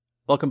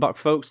Welcome back,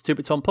 folks, to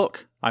Bits on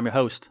Puck. I'm your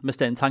host,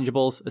 Mr.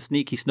 Intangibles, a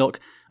sneaky snook,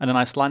 and an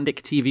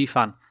Icelandic TV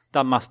fan,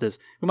 Dan Masters,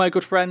 with my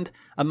good friend,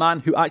 a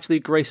man who actually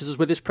graces us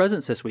with his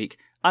presence this week,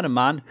 and a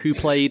man who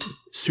played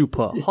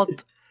Super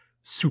Hot.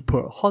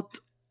 Super Hot.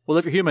 Well,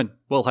 if you're human,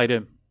 well, how you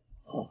doing?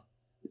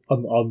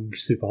 I'm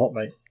super hot,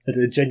 mate.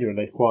 It's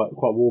genuinely quite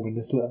warm in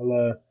this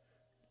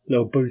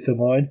little booth of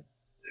mine.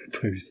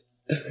 Booth.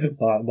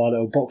 My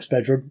little box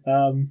bedroom.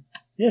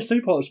 Yeah,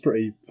 super hot is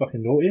pretty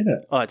fucking naughty, isn't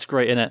it? Oh, it's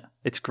great, isn't it?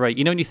 It's great.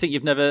 You know when you think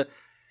when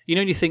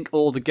you think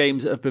all the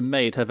games that have been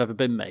made have ever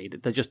been made,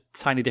 they're just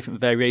tiny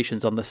different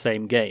variations on the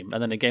same game.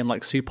 And then a game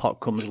like Super Hot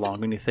comes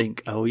along and you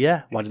think, oh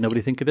yeah, why did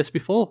nobody think of this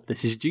before?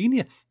 This is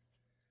genius.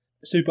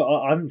 Super,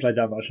 I haven't played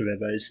that much of it,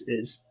 but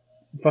it's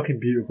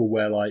fucking beautiful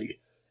where, like,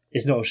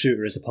 it's not a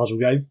shooter, it's a puzzle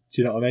game.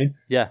 Do you know what I mean?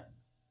 Yeah.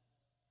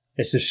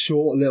 It's just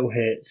short little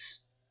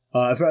hits.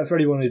 For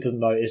anyone who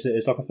doesn't know,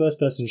 it's like a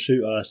first-person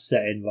shooter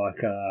set in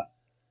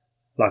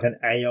like an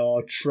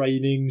AR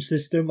training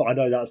system. I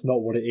know that's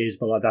not what it is,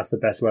 but like that's the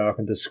best way I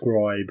can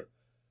describe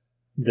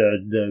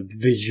the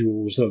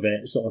visuals of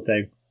it, sort of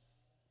thing.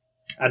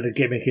 And the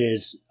gimmick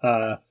is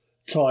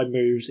time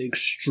moves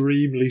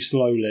extremely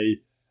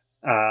slowly,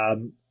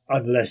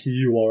 unless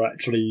you are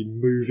actually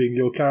moving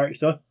your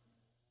character.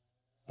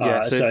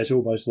 So it's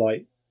almost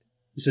like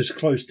it's as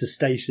close to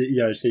stasis,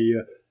 so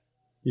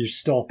you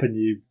stop and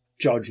you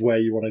judge where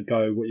you want to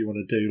go, what you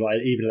want to do. Like,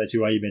 even lets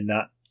you aim in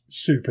that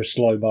super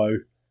slow mo,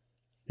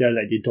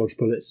 let you dodge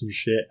bullets and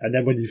shit. And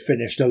then when you've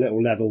finished a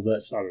little level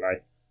that's, I don't know,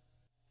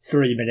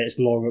 3 minutes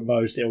long at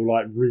most, it'll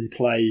like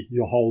replay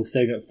your whole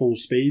thing at full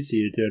speed. So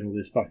you're doing all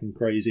this fucking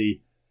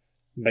crazy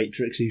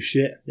Matrixy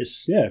shit.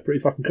 It's pretty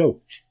fucking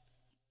cool.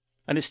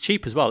 And it's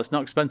cheap as well. It's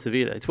not expensive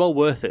either. It's well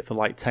worth it for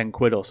like 10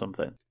 quid or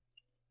something.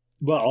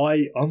 Well,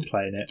 I'm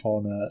playing it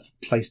on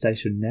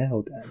PlayStation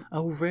Now, Dan.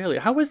 Oh, really?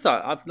 How is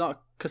that? I've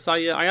not, because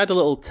I had a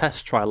little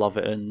test trial of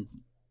it and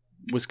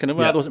was kind of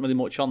there wasn't really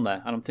much on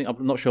there, and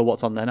I'm not sure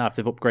what's on there now, if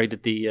they've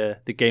upgraded the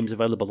games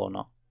available or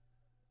not.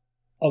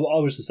 I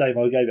was the same.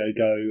 I gave it a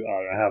go. I don't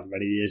know however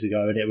many years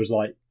ago, and it was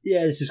like,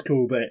 yeah, this is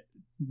cool, but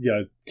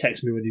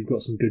text me when you've got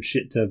some good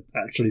shit to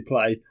actually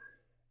play.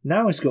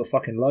 Now it's got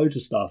fucking loads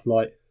of stuff.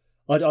 Like,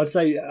 I'd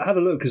say have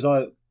a look because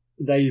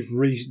they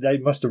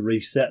must have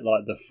reset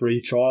like the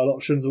free trial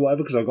options or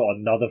whatever, because I got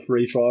another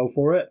free trial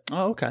for it.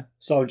 Oh, okay.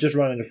 So I'm just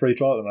running a free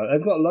trial at the moment.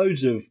 They've got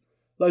loads of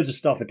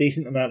stuff, a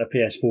decent amount of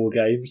PS4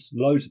 games,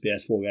 loads of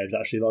PS4 games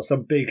actually, like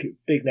some big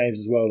names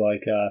as well,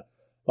 like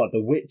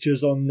The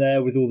Witcher's on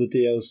there with all the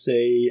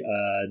DLC,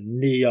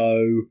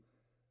 Neo,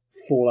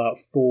 Fallout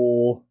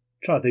 4.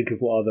 Trying to think of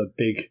what other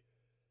big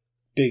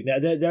name.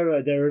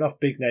 There are enough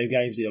big name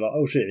games that you're like,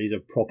 oh shit, these are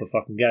proper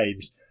fucking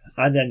games.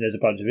 And then there's a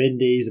bunch of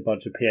indies, a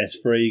bunch of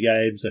PS3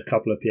 games, a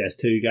couple of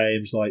PS2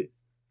 games. Like,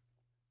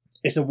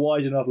 it's a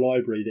wide enough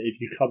library that if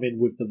you come in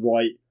with the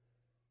right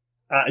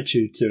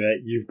attitude to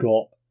it,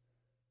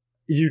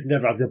 you'd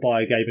never have to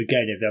buy a game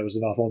again if there was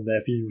enough on there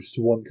for you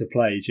to want to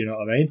play. Do you know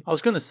what I mean? I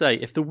was going to say,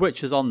 if The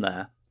Witcher's on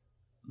there,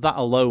 that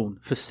alone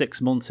for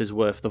 6 months is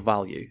worth the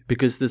value,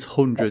 because there's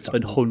hundreds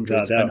and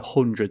hundreds and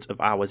hundreds of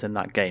hours in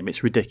that game.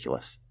 It's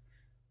ridiculous.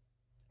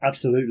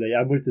 Absolutely,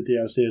 and with the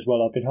DLC as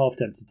well, I've been half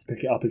tempted to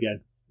pick it up again.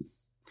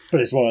 But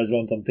it's one of those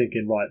ones I'm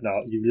thinking, right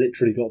now, you've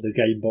literally got the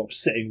game box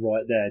sitting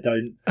right there.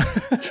 Don't.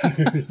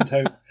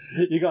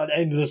 You got an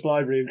endless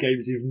library of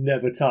games you've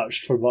never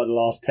touched from like the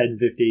last 10,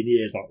 15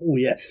 years. Like, oh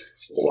yeah,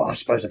 I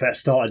suppose I better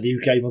start a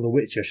new game on The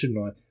Witcher,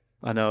 shouldn't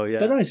I? I know,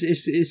 yeah. But no,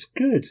 it's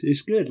good.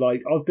 It's good.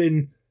 Like,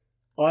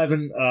 I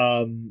haven't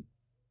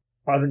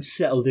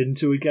settled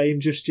into a game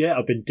just yet.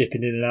 I've been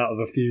dipping in and out of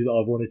a few that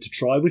I've wanted to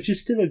try, which is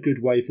still a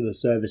good way for the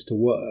service to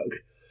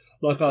work.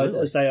 Like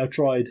I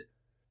tried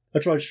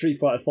Street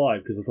Fighter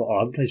 5 because I thought, I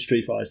haven't played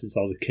Street Fighter since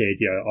I was a kid.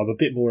 I'm a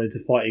bit more into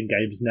fighting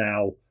games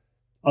now,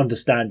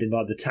 understanding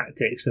like the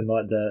tactics and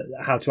like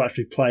how to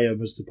actually play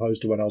them as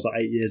opposed to when I was like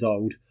 8 years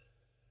old.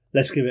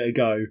 Let's give it a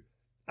go.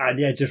 And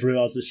yeah, just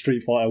realised that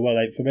Street Fighter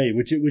ain't for me,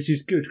 which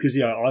is good because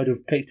I'd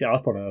have picked it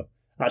up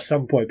at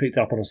some point picked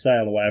it up on a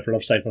sale or whatever, and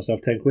I've saved myself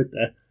 10 quid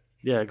there.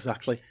 Yeah,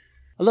 exactly.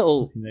 A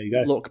little there you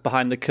go. Look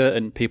behind the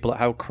curtain, people, at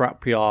how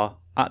crap we are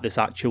at this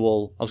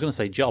actual, I was going to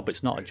say job,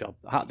 it's not a job,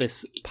 at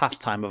this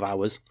pastime of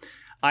ours.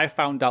 I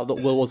found out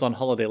that Will was on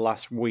holiday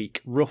last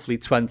week, roughly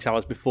 20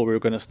 hours before we were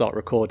going to start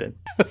recording.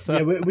 So,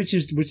 yeah, which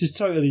is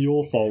totally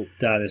your fault,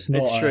 Dan. It's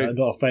not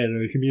a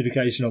failure of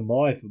communication on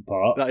my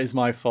part. That is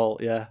my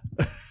fault, yeah.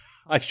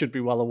 I should be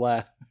well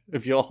aware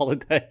of your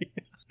holiday.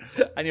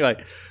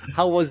 Anyway,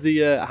 how was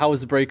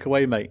the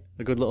breakaway, mate?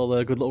 A good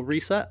little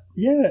reset?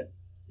 Yeah,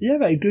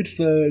 mate. Good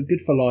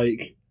for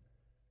like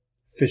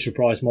Fisher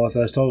Price, my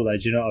first holiday.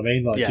 Do you know what I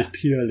mean? Like, just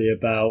purely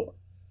about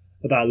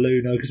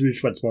Luna, because we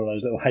just went to one of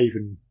those little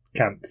haven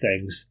camp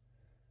things,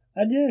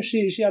 and yeah,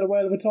 she had a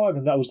whale of a time,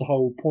 and that was the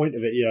whole point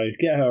of it.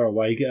 Get her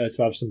away, get her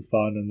to have some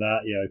fun, and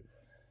that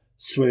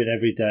swimming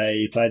every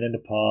day, playing in the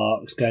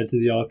parks, going to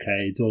the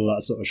arcades, all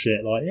that sort of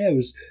shit. Like, yeah, it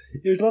was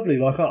lovely.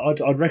 Like,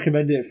 I'd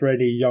recommend it for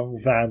any young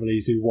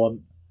families who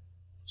want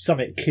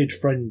something kid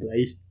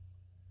friendly.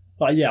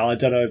 Like, yeah, I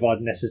don't know if I'd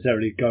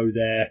necessarily go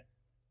there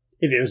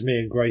if it was me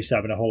and Grace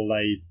having a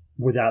holiday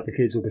without the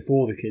kids or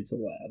before the kids or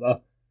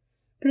whatever.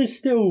 But it's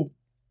still,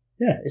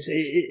 yeah,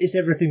 it's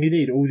everything you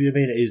need. All the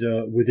amenities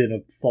are within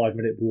a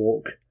 5-minute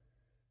walk.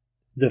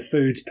 The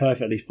food's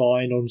perfectly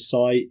fine on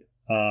site.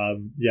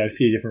 A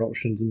few different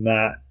options in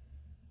that.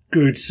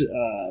 Good.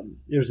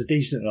 It was a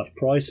decent enough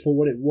price for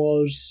what it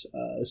was.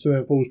 The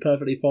swimming pool's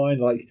perfectly fine.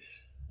 Like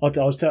I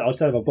was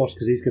telling my boss,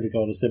 because he's going to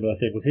go on a similar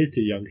thing with his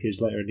 2 young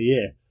kids later in the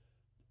year,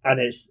 and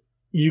it's,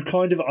 you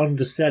kind of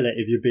undersell it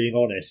if you're being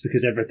honest,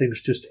 because everything's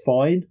just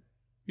fine.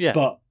 Yeah.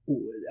 But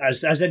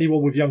as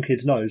anyone with young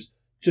kids knows,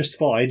 just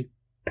fine,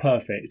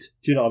 perfect.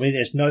 Do you know what I mean?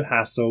 It's no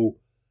hassle.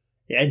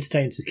 It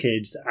entertains the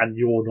kids, and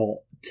you're not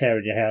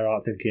tearing your hair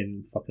out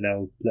thinking, fucking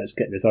hell, let's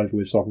get this over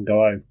with so I can go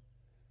home.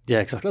 Yeah,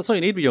 exactly. That's all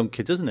you need with young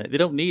kids, isn't it? They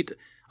don't need...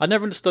 I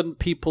never understood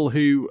people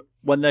who,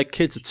 when their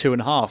kids are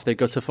 2.5, they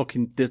go to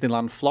fucking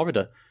Disneyland,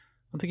 Florida.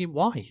 I'm thinking,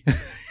 why?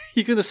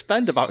 You're going to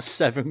spend about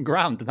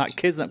 $7,000 and that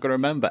kid's not going to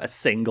remember a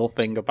single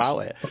thing about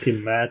it.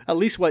 Fucking mad. At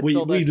least wait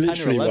till they're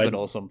 10 or 11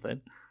 or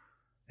something.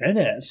 In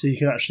it, so you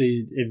can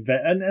actually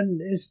invest. And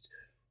it's...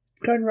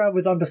 Going around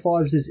with under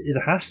 5s is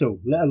a hassle,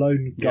 let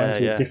alone going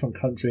to a different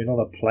country and on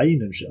a plane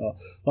and shit.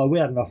 Like, we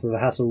had enough of a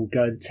hassle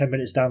going 10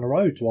 minutes down the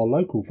road to our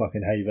local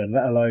fucking haven,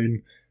 let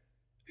alone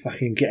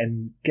fucking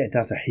getting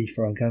down to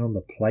Heathrow and going on the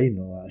plane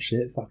and all that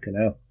shit. Fucking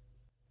hell.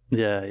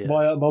 Yeah, yeah.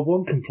 My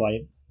one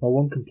complaint,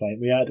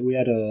 we had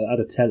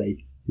a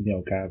telly in the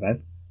old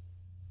caravan.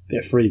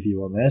 Bit of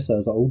Freeview on there, so I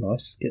was like, oh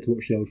nice, get to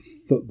watch the old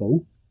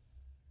football.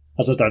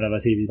 As I don't have a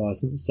TV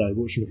licence, so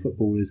watching the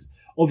football is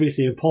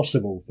obviously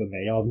impossible for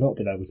me. I've not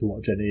been able to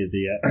watch any of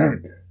the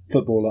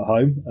football at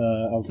home,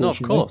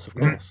 unfortunately. No, of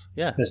course.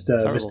 Yeah.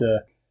 Mr.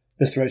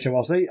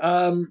 HMRC.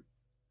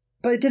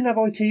 But it didn't have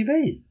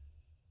ITV.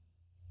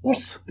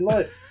 What's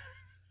like?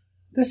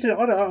 This is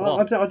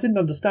I didn't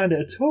understand it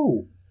at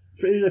all.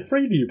 In a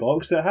Freeview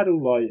box that had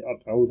all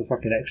the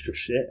fucking extra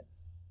shit,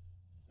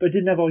 but it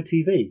didn't have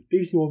ITV.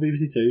 BBC One,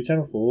 BBC Two,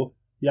 Channel 4,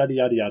 yada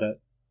yada yada.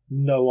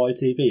 No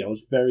ITV. I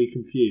was very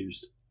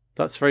confused.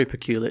 That's very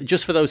peculiar.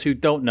 Just for those who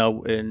don't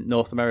know, in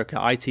North America,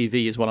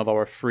 ITV is one of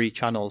our free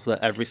channels that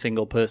every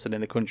single person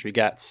in the country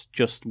gets.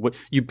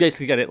 You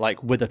basically get it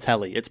like with a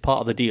telly. It's part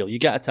of the deal. You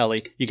get a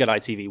telly, you get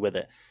ITV with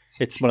it.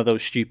 It's one of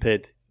those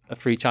stupid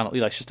free channel.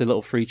 It's just a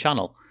little free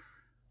channel.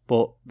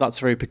 But that's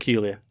very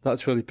peculiar.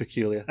 That's really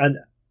peculiar.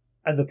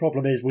 And the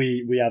problem is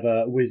we have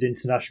with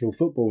international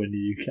football in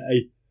the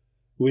UK,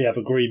 we have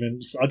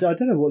agreements. I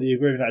don't know what the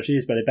agreement actually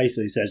is, but it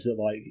basically says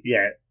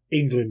that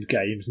England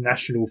games,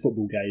 national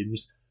football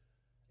games,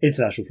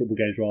 international football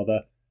games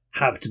rather,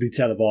 have to be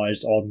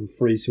televised on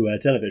free-to-air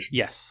television.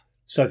 Yes.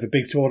 So for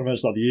big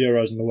tournaments like the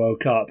Euros and the World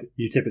Cup,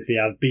 you typically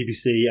have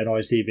BBC and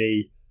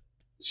ITV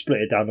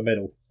split it down the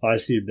middle. I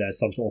assume there's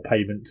some sort of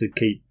payment to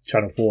keep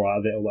Channel 4 out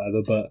of it or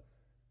whatever, but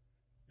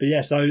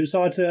yeah. So I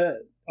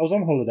was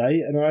on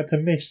holiday and I had to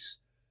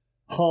miss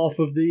half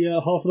of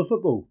the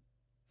football.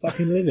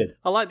 Fucking livid.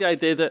 I like the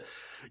idea that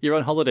you're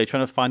on holiday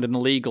trying to find an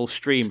illegal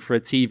stream for a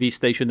TV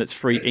station that's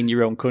free in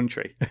your own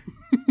country.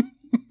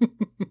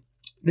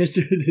 This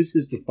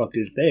is the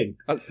fucking thing.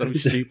 That's so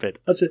stupid.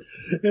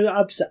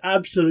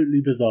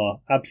 Absolutely bizarre.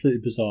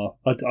 Absolutely bizarre.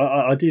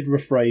 I did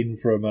refrain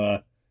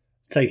from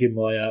taking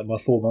my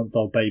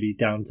 4-month-old baby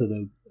down to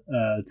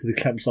the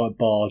campsite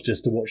bar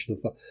just to watch I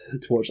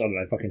don't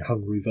know, fucking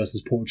Hungary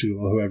versus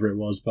Portugal or whoever it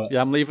was. But yeah,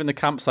 I'm leaving the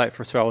campsite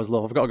for 2 hours,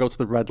 love. I've got to go to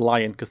the Red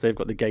Lion because they've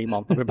got the game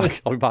on.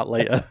 I'll be back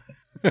later.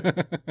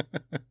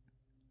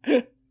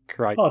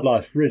 Christ. Hard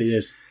life, really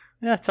is.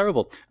 Yeah,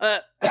 terrible.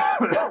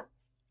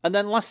 And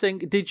then last thing,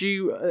 did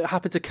you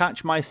happen to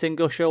catch my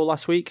single show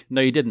last week? No,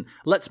 you didn't.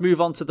 Let's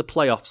move on to the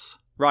playoffs.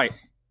 Right.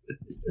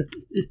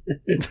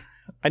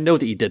 I know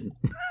that you didn't.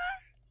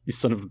 You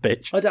son of a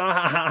bitch.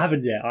 I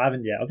haven't yet.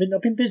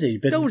 I've been busy.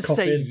 Don't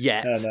say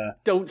yet.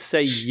 Don't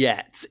say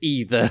yet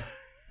either.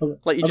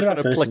 Like you're just trying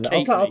to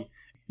placate me.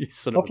 You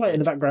son of a bitch. I'll play it in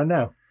the background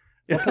now.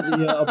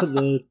 I'll put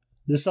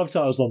the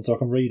subtitles on so I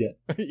can read it.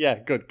 Yeah,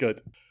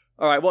 good.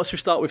 All right, what should we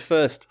start with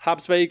first?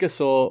 Habs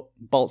Vegas or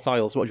Bolts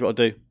Isles? What do you want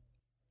to do?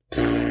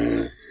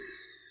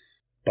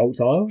 Bolts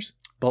Isles?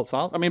 Bolts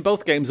Isles? I mean,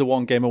 both games are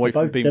one game away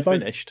from being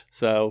finished,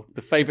 so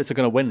the favourites are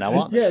going to win now,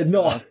 aren't they? Yeah,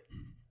 not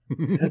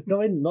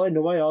in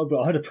the way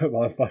I'd have put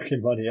my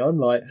fucking money on.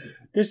 Like,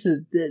 let's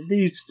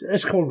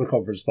call them the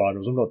conference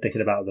finals. I'm not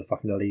dicking about the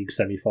fucking league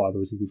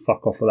semi-finals. You can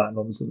fuck off with that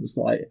nonsense.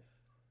 Like,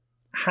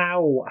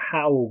 how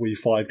are we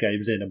 5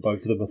 games in and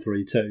both of them are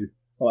 3-2?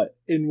 Like,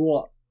 in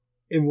what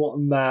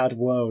mad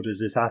world has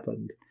this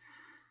happened?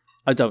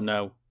 I don't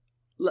know.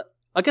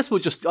 I guess we'll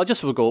just go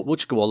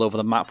all over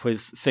the map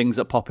with things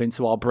that pop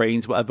into our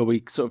brains, whatever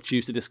we sort of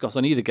choose to discuss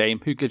on either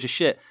game. Who gives a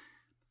shit?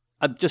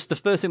 Just the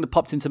first thing that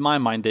popped into my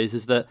mind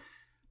is that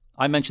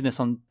I mentioned this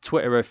on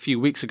Twitter a few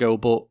weeks ago,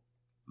 but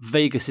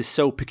Vegas is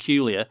so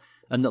peculiar,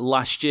 and that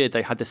last year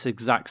they had this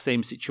exact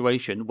same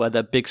situation where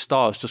their big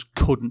stars just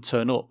couldn't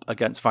turn up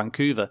against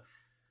Vancouver,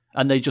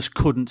 and they just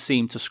couldn't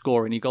seem to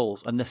score any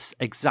goals. And this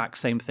exact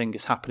same thing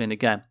is happening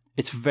again.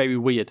 It's very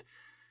weird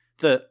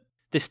that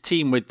this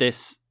team with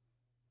this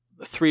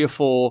 3 or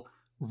 4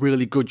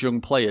 really good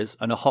young players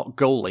and a hot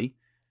goalie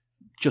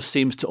just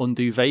seems to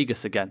undo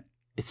Vegas again.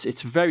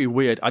 It's very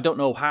weird. I don't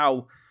know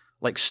how,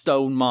 like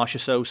Stone,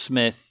 Marchessault,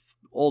 Smith,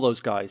 all those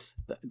guys,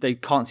 they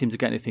can't seem to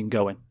get anything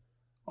going.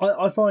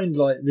 I find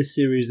like this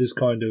series has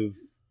kind of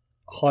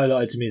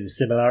highlighted to me the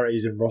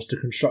similarities in roster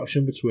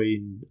construction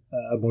between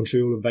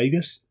Montreal and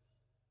Vegas.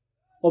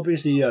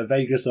 Obviously,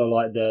 Vegas are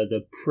like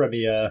the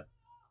premier,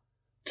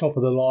 top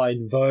of the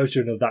line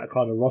version of that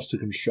kind of roster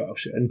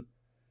construction.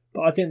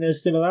 But I think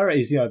there's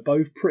similarities,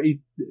 both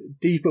pretty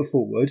deep at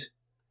forward,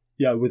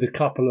 with a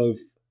couple of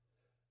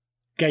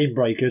game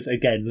breakers,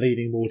 again,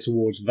 leaning more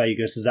towards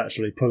Vegas as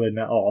actually pulling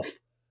that off,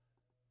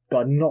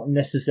 but not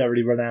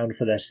necessarily renowned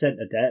for their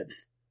centre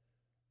depth,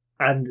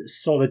 and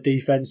solid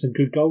defence and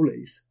good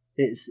goalies.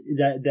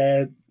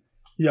 They're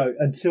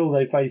until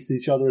they faced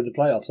each other in the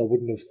playoffs, I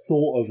wouldn't have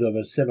thought of them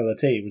as similar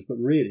teams, but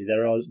really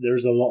there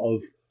is a lot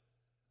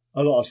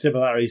of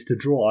similarities to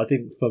draw. I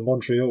think for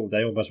Montreal,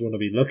 they almost want to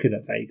be looking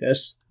at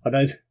Vegas. I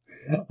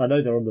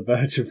know they're on the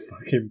verge of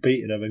fucking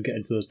beating them and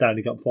getting to the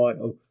Stanley Cup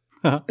final,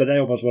 but they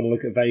almost want to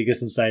look at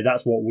Vegas and say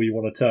that's what we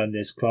want to turn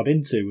this club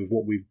into with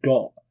what we've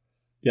got.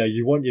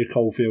 You want your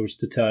Caulfields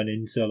to turn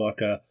into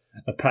like a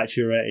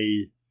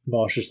Pacioretty,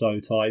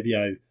 Marchessault type,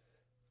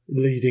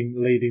 leading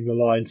the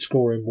line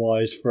scoring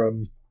wise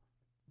from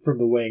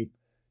the wing.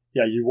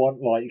 You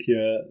want like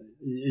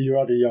your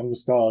other young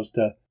stars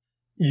to.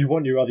 You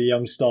want your other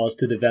young stars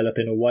to develop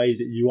in a way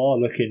that you are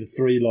looking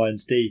 3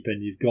 lines deep,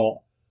 and you've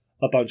got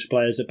a bunch of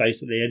players that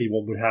basically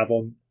anyone would have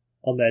on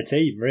their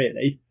team,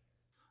 really.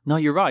 No,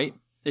 you're right.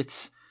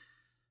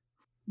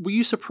 Were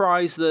you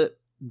surprised that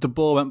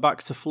DeBoer went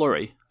back to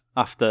Fleury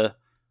after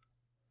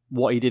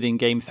what he did in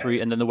Game 3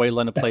 and then the way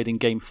Leonard played in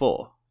Game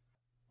 4?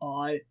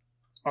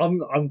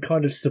 I'm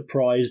kind of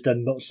surprised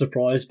and not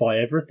surprised by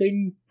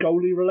everything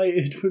goalie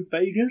related with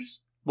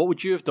Vegas. What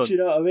would you have done? Do you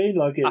know what I mean?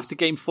 Like after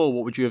Game 4,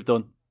 what would you have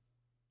done?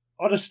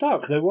 I'd have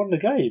stuck. They won the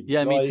game.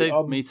 Yeah, me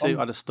too. Me too.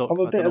 I'd have stuck. I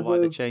don't know why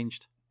they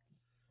changed.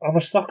 I'm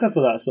a sucker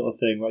for that sort of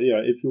thing. Like,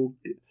 if you're,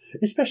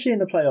 especially in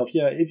the playoffs,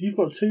 if you've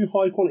got 2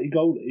 high quality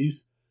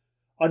goalies,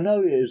 I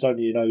know it is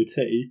only an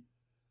OT,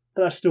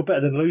 but that's still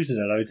better than losing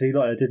an OT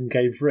like I did in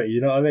Game 3.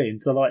 You know what I mean?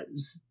 So like,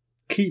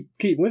 keep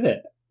with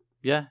it.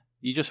 Yeah,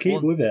 you just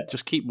keep with it.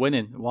 Just keep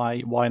winning.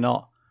 Why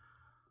not?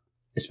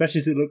 Especially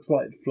as it looks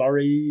like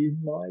Fleury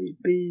might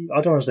be.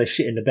 I don't want to say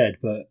shit in the bed,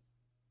 but.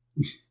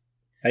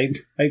 Ain't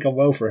gone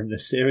well for him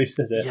this series,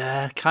 has it?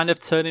 Yeah, kind of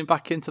turning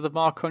back into the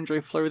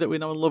Marc-Andre Fleury that we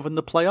know and love in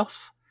the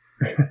playoffs.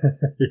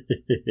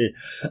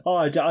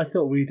 I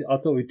thought we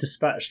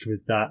dispatched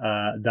with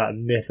that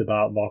myth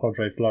about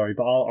Marc-Andre Fleury,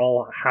 but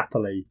I'll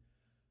happily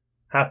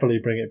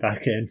bring it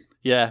back in.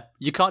 Yeah,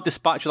 you can't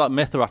dispatch that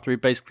myth after he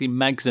basically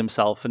megs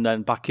himself and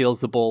then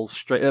backheels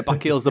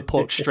the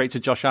puck straight to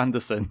Josh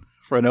Anderson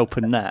for an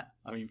open net.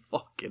 I mean,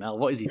 fucking hell,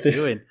 what is he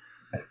doing?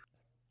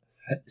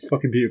 It's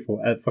fucking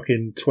beautiful.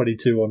 Fucking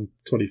 22 on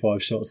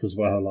 25 shots as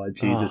well. Like,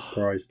 Jesus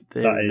Christ,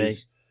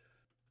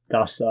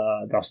 that's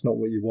not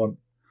what you want.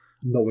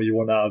 Not what you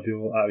want out of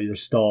your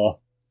star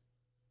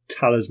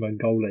talisman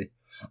goalie.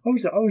 I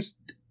was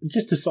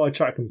just to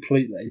sidetrack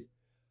completely.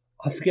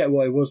 I forget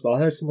what it was, but I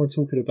heard someone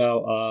talking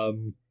about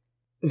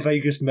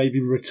Vegas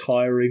maybe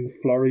retiring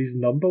Fleury's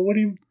number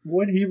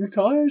when he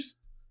retires.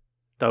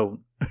 Don't.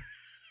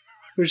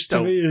 Which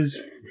to me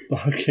is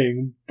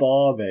fucking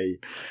balmy.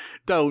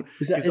 Don't.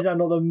 Is that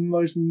not the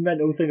most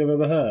mental thing I've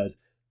ever heard?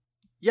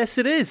 Yes,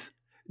 it is.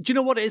 Do you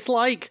know what it's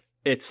like?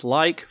 It's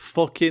like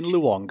fucking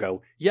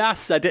Luongo. Yeah, I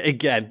said it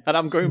again, and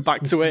I'm going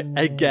back to it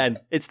again.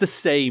 It's the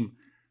same.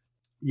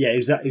 Yeah,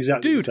 exactly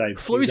Dude, the same.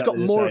 Fleury's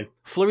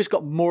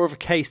got more of a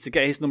case to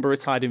get his number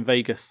retired in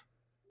Vegas.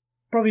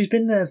 Bro, he's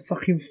been there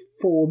fucking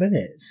 4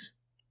 minutes.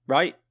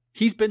 Right?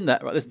 He's been there.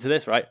 Right, listen to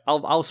this, right?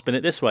 I'll spin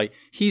it this way.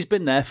 He's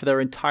been there for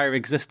their entire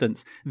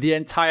existence. The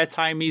entire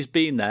time he's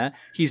been there,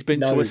 he's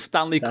been to a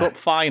Stanley Cup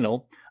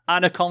final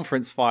and a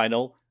conference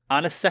final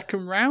and a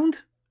second round.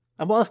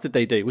 And what else did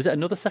they do? Was it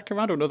another second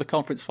round or another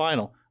conference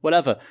final?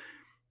 Whatever.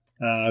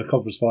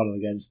 Conference final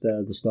against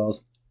the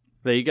Stars.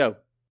 There you go.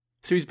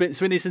 So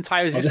in his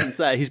entire existence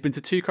there, he's been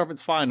to 2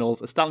 conference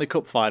finals, a Stanley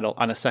Cup final,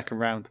 and a second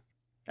round.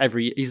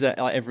 He's there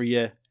like every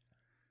year.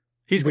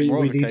 He's got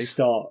more of a case.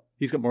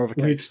 He's got more of a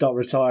case. We need to start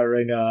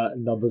retiring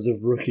numbers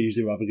of rookies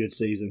who have a good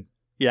season.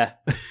 Yeah.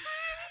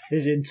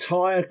 His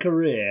entire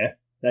career,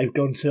 they've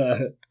gone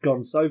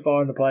so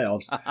far in the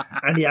playoffs,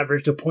 and he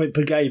averaged a point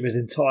per game his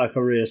entire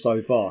career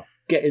so far.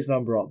 Get his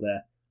number up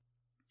there.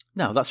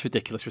 No, that's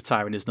ridiculous,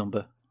 retiring his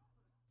number.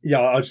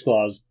 Yeah, I just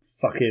thought it was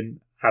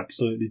fucking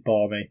absolutely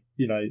balmy.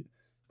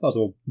 Might as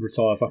well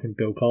retire fucking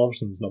Bill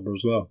Carlson's number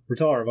as well.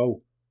 Retire them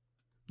all.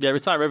 Yeah,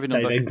 retire every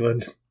number. Dave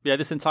England. Yeah,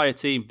 this entire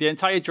team. The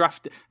entire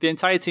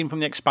team from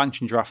the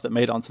expansion draft that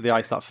made it onto the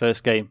ice that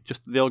first game,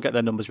 they all get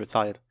their numbers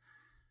retired.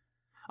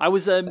 I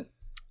was,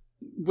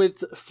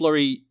 with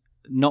Fleury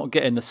not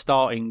getting the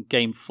start in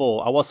Game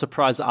 4, I was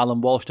surprised that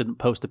Alan Walsh didn't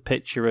post a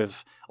picture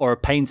or a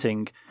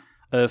painting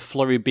of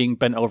Fleury being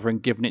bent over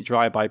and given it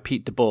dry by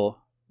Pete DeBoer,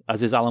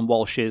 as is Alan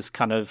Walsh's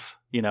kind of,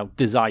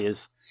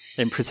 desires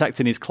in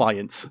protecting his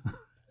clients.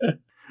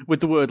 With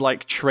the word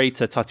like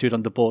traitor tattooed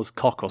on De Boer's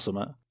cock or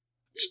something.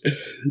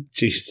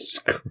 Jesus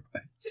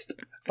Christ.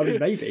 I mean,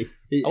 maybe.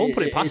 I won't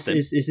put it past him.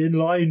 It's in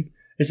line.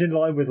 It's in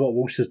line with what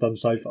Walsh has done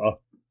so far.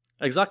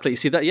 Exactly.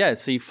 See that? Yeah.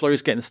 See,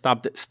 Fleury's getting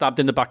stabbed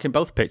in the back in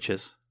both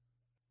pictures.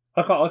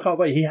 I can't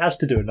wait. He has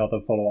to do another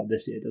follow-up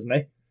this year, doesn't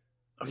he?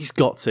 Oh, he's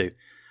got to.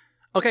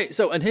 Okay,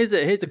 so and here's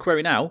the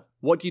query now.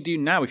 What do you do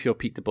now if you're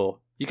Pete De Boer?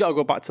 You got to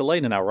go back to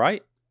Lena now,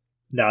 right?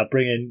 Nah,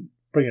 bring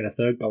in a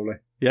third goalie.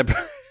 Yeah.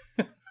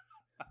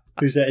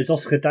 Who's there? Is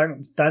Oscar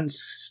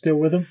Dance still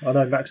with him? I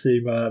know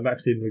Maxime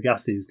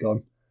Lagassi's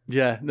gone.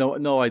 Yeah,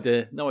 no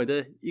idea.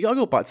 You got to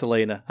go back to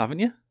Lena, haven't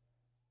you?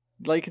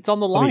 Like, it's on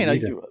the line. I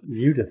mean,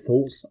 you'd have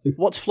thought so.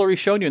 What's Fleury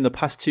shown you in the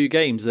past 2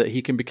 games that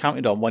he can be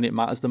counted on when it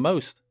matters the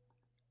most?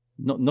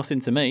 Nothing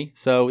to me.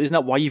 So isn't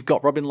that why you've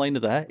got Robin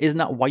Lehner there? Isn't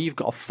that why you've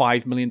got a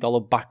 $5 million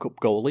backup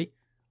goalie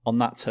on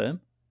that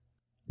term?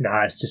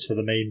 Nah, it's just for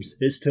the memes.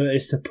 It's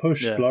to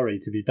push Fleury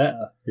to be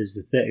better, is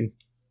the thing.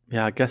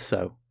 Yeah, I guess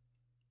so.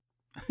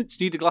 Do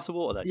you need a glass of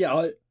water then?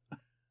 Yeah,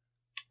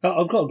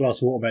 I've got a glass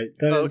of water, mate.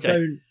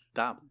 Don't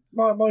Damn.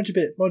 Mind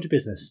your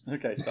business.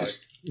 Okay, sorry.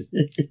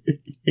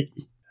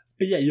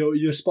 But yeah,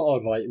 you're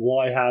spot on. Like,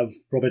 why have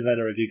Robin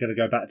Lehner if you're going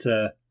to go back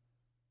to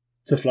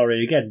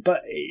Fleury again?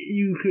 But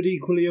you could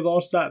equally have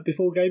asked that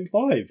before Game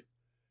 5.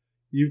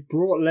 You've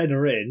brought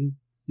Lehner in,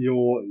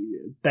 your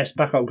best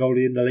backup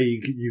goalie in the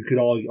league, you could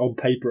argue, on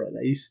paper at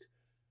least.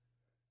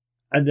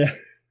 And then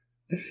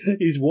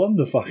he's won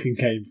the fucking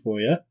game for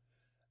you.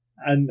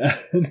 And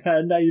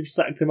now you've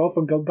sacked him off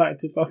and gone back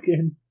to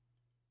fucking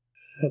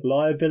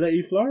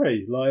liability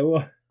Fleury. Like,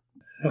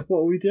 what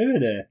are we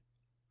doing here?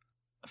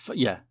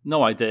 Yeah,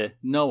 no idea.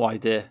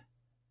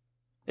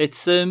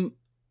 It's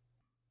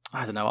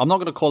I don't know. I'm not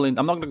going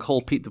to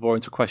call Pete De Boer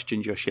into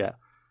question just yet.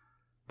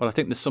 But I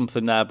think there's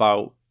something there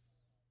about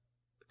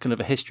kind of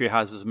a history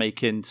has us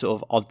making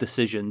sort of odd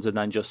decisions, and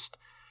then just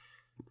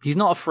he's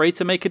not afraid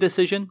to make a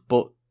decision,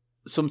 but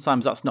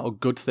sometimes that's not a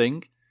good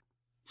thing.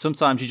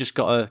 Sometimes you just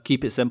got to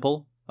keep it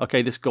simple.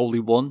 Okay, this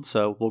goalie won,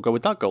 so we'll go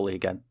with that goalie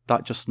again.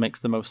 That just makes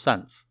the most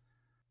sense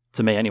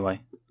to me, anyway.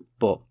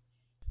 But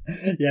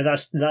yeah,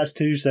 that's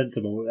too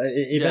sensible.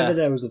 If ever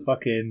there was a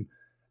fucking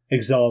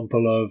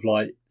example of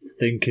like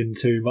thinking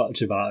too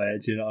much about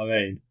it, do you know what I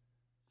mean?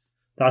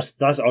 That's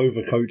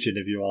overcoaching,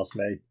 if you ask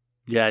me.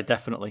 Yeah,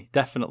 definitely.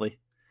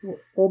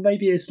 Or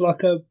maybe it's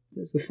like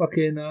there's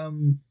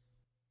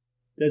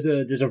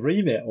a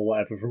remit or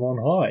whatever from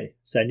on high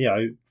saying, you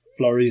know,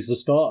 Fleury's the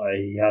starter,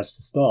 he has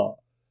to start.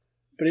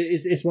 But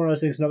it's one of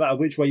those things, no matter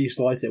which way you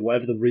slice it,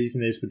 whatever the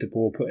reason is for De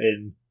Boer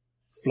putting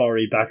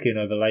Fleury back in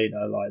over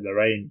Lehner, like there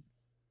ain't,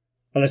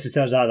 unless it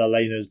turns out that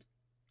Lehner's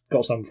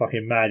got some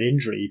fucking mad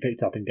injury he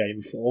picked up in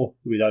Game 4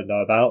 we don't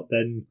know about,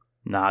 then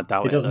nah, I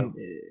doubt it doesn't.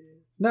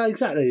 No,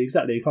 exactly. It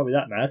can't be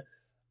that mad.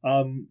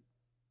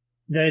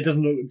 Then it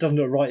doesn't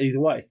look right either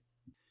way.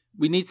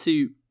 We need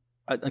to.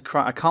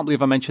 I can't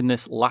believe I mentioned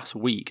this last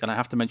week, and I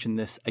have to mention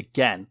this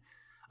again.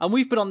 And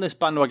we've been on this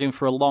bandwagon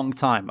for a long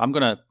time. I'm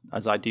going to,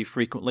 as I do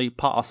frequently,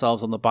 pat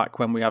ourselves on the back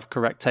when we have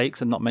correct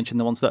takes and not mention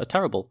the ones that are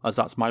terrible, as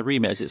that's my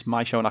remit, as it's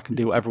my show and I can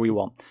do whatever we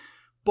want.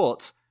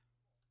 But,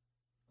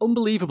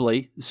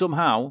 unbelievably,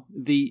 somehow,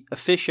 the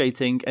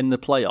officiating in the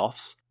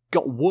playoffs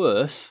got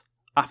worse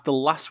after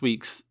last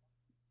week's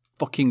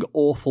fucking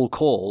awful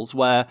calls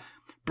where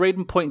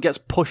Braden Point gets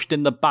pushed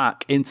in the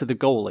back into the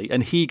goalie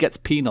and he gets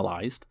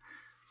penalised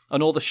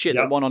and all the shit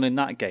that went on in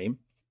that game.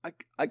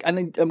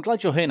 And I'm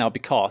glad you're here now,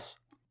 because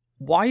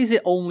why is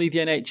it only the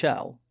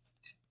NHL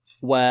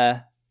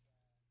where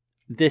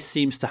this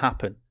seems to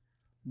happen?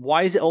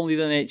 Why is it only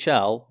the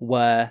NHL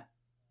where...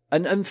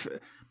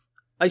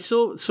 I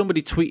saw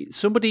somebody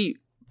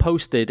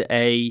posted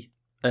a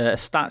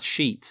stat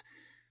sheet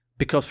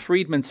because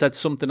Friedman said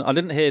something... I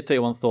didn't hear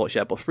 31 Thoughts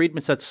yet, but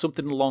Friedman said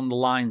something along the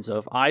lines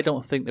of, I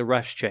don't think the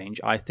refs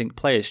change, I think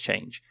players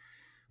change.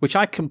 Which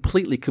I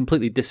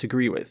completely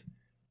disagree with.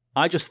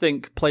 I just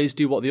think players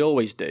do what they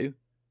always do,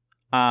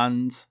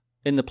 and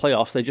in the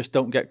playoffs they just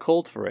don't get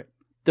called for it.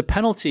 The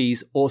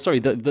penalties,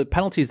 the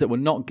penalties that were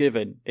not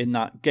given in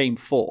that Game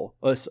 4,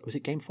 was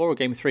it Game 4 or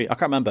Game 3? I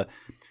can't remember.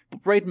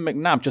 But Braden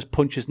McNabb just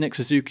punches Nick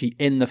Suzuki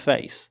in the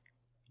face,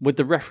 with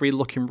the referee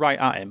looking right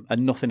at him,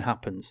 and nothing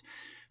happens.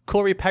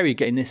 Corey Perry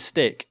getting this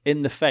stick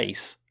in the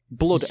face,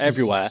 blood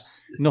everywhere,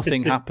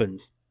 nothing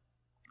happens.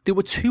 There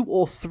were 2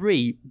 or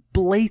 3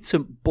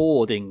 blatant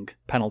boarding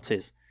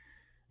penalties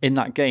in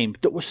that game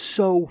that were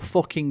so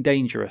fucking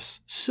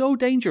dangerous. So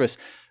dangerous.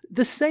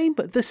 The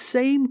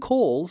same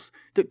calls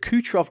that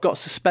Kucherov got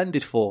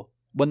suspended for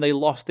when they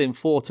lost in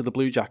 4 to the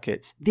Blue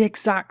Jackets. The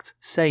exact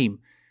same.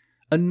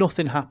 And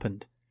nothing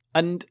happened.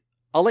 And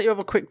I'll let you have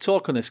a quick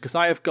talk on this, because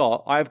I have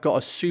got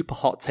a super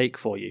hot take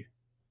for you.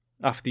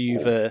 After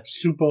you've...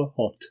 super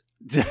hot.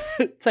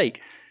 take.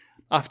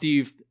 After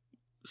you've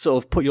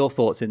sort of put your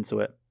thoughts into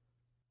it.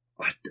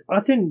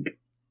 I think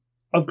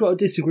I've got to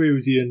disagree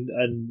with you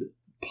and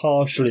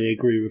partially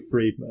agree with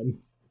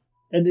Friedman.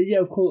 And yeah,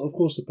 of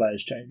course the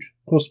players change.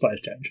 Of course the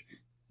players change.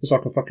 It's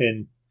like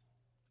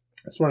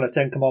it's one of the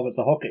 10 commandments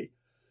of hockey.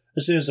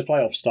 As soon as the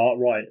playoffs start,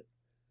 right,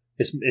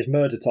 it's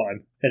murder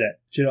time, isn't it?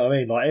 Do you know what I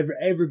mean? Like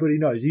everybody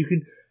knows. You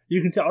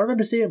can tell. I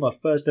remember seeing my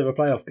first ever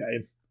playoff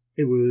game.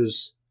 It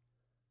was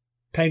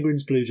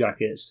Penguins Blue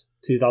Jackets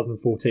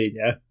 2014.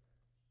 Yeah.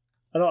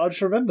 And I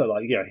just remember,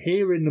 like,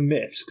 hearing the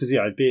myths, because,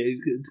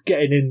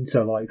 getting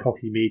into, like,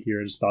 hockey media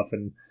and stuff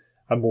and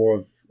more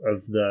of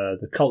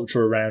the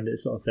culture around it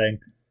sort of thing.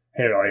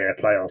 Here,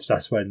 playoffs,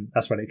 that's when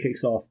it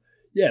kicks off.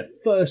 Yeah,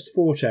 first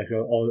forecheck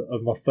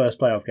of my first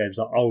playoff game is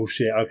like, oh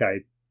shit,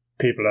 okay,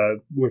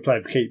 we're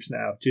playing for keeps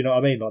now. Do you know what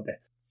I mean? Like,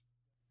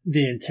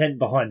 the intent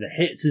behind the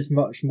hits is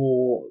much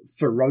more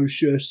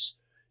ferocious.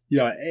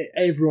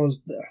 Everyone's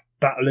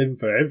battling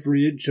for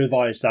every inch of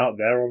ice out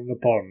there on the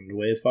pond.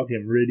 We're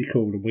fucking really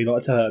cool and we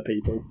like to hurt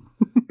people.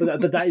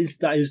 but that is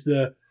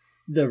the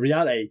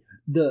reality.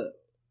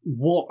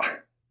 What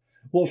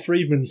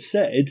Friedman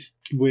said,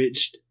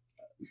 which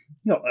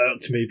not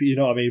irked me, but you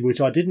know what I mean,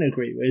 which I didn't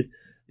agree with,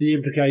 the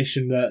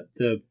implication that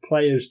the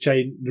players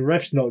change, the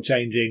refs not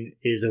changing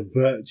is a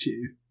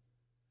virtue.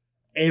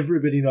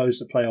 Everybody knows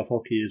that playoff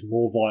hockey is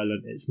more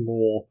violent. It's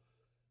more,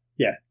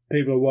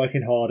 people are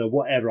working harder,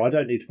 whatever. I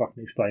don't need to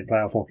fucking explain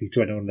playoff hockey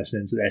to anyone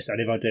listening to this, and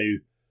if I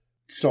do,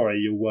 sorry,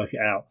 you'll work it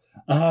out.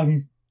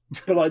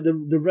 But like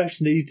the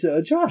refs need to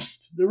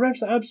adjust. The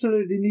refs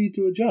absolutely need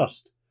to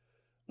adjust.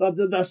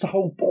 That's the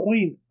whole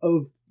point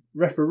of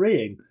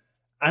refereeing.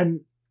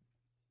 And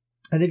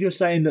if you're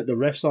saying that the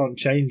refs aren't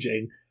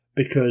changing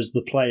because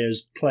the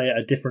players play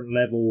at a different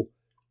level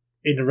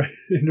in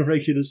the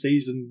regular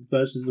season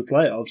versus the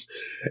playoffs,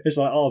 it's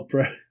like,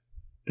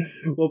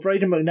 well,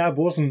 Braden McNabb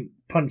wasn't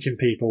punching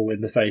people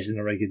in the face in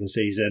the regular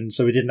season,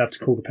 so we didn't have to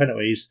call the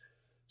penalties.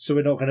 So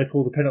we're not going to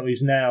call the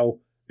penalties now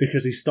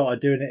because he started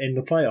doing it in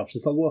the playoffs.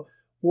 It's like,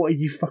 what are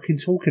you fucking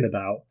talking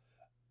about?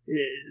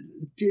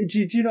 Do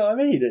you know what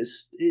I mean?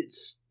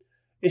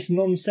 It's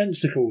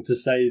nonsensical to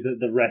say that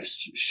the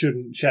refs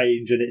shouldn't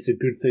change and it's a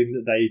good thing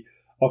that they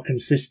are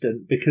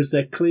consistent, because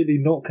they're clearly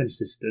not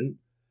consistent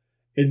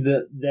in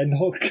that they're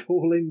not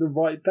calling the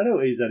right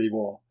penalties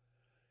anymore.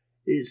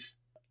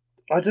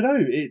 I don't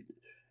know,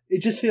 it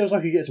just feels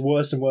like it gets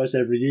worse and worse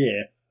every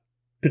year,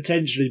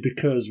 potentially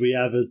because we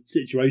have a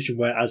situation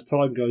where, as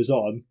time goes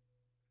on,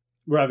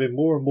 we're having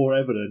more and more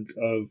evidence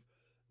of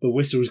the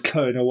whistles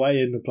going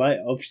away in the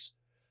playoffs.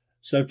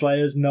 So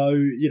players know,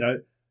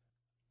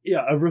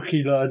 a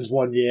rookie learns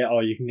 1 year,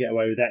 you can get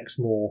away with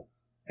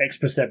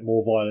X%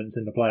 more violence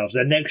in the playoffs.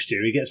 Then next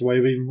year he gets away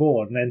with even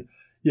more. And then,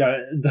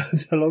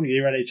 the longer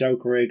your NHL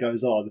career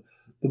goes on,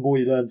 the more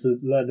you learn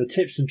the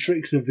tips and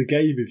tricks of the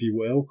game, if you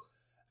will.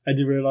 And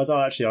you realise,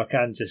 actually, I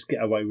can just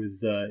get away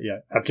with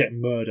abject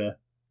murder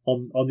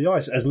on the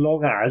ice, as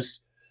long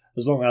as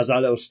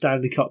that little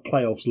Stanley Cup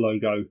playoffs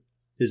logo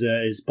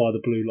is by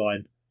the blue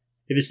line.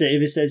 If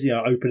it says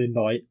opening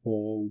night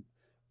or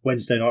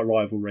Wednesday night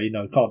rivalry,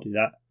 no, can't do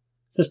that.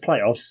 It says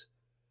playoffs.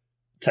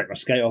 Take my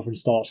skate off and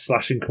start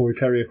slashing Corey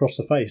Perry across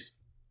the face.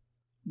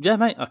 Yeah,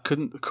 mate, I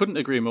couldn't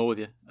agree more with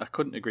you. I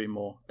couldn't agree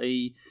more.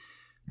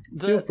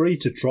 Feel free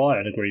to try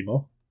and agree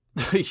more.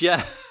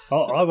 Yeah,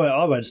 I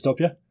won't stop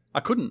you. I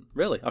couldn't.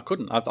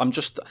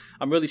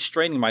 I'm really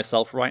straining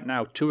myself right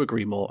now to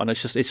agree more, and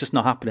it's just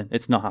not happening.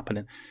 It's not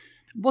happening.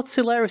 What's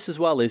hilarious as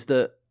well is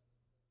that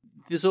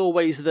there's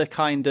always the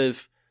kind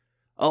of,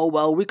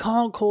 we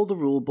can't call the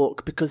rule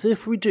book because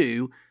if we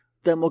do,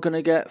 then we're going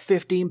to get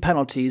 15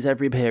 penalties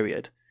every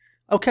period.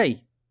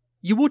 Okay,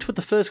 you would for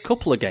the first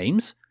couple of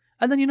games,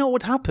 and then you know what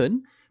would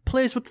happen?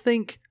 Players would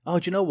think, do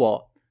you know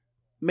what?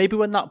 Maybe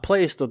when that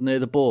player stood near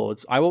the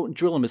boards, I won't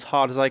drill him as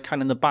hard as I can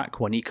in the back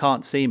when he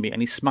can't see me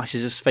and he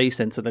smashes his face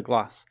into the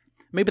glass.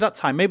 Maybe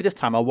this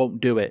time I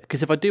won't do it,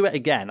 because if I do it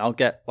again, I'll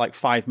get like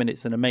 5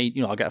 minutes in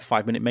I'll get a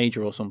 5-minute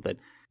major or something.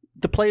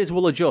 The players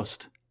will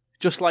adjust,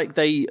 just like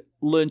they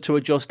learn to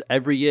adjust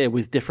every year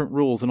with different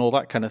rules and all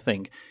that kind of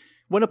thing.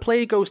 When a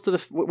player goes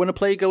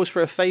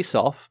for a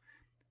face-off,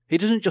 he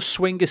doesn't just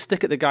swing his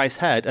stick at the guy's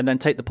head and then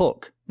take the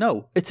puck.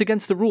 No, it's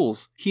against the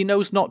rules. He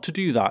knows not to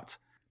do that.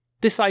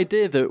 This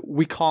idea that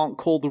we can't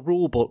call the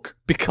rule book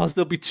because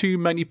there'll be too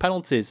many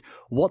penalties.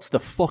 What's the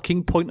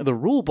fucking point of the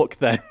rule book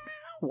then?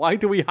 Why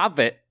do we have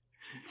it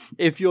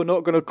if you're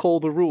not going to call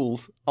the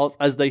rules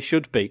as they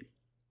should be?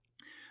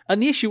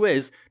 And the issue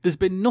is, there's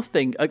been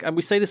nothing, and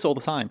we say this all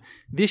the time,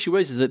 the issue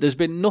is that there's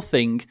been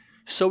nothing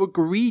so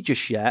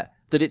egregious yet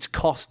that it's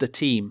cost a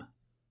team.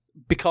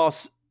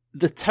 Because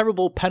the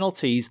terrible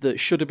penalties that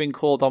should have been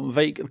called on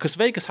Vegas, because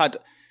Vegas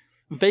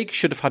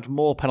should have had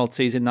more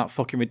penalties in that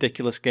fucking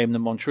ridiculous game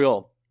than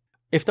Montreal.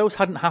 If those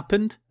hadn't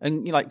happened,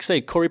 and say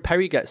Corey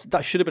Perry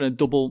that should have been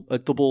a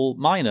double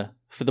minor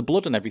for the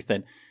blood and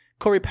everything.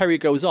 Corey Perry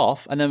goes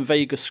off, and then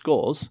Vegas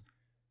scores.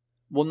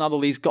 Well, now the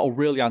league's got to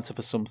really answer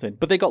for something.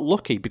 But they got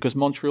lucky because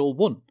Montreal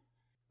won.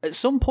 At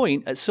some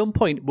point,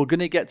 we're going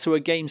to get to a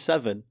Game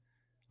 7,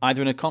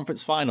 either in a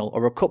conference final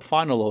or a cup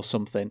final or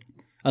something,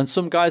 and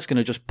some guy's going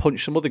to just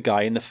punch some other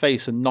guy in the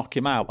face and knock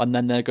him out, and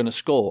then they're going to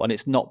score, and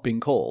it's not been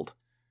called.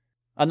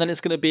 And then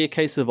it's going to be a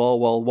case of,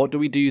 what do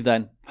we do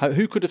then?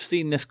 Who could have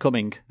seen this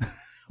coming?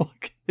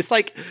 It's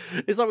like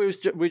we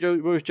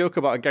was joking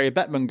about Gary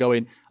Bettman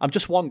going, I'm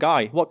just one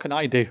guy, what can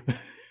I do?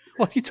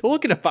 What are you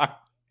talking about?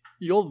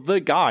 You're the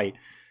guy.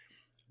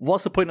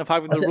 What's the point of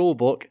having the rule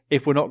book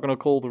if we're not going to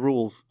call the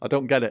rules? I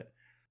don't get it.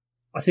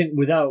 I think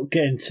without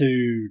getting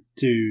too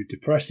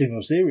depressing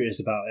or serious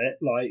about it,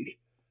 like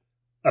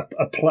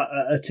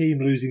a team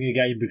losing a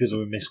game because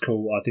of a missed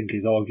call, I think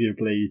is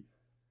arguably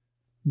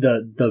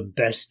the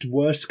best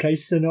worst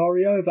case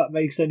scenario, if that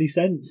makes any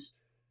sense.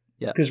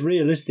 Yeah. Because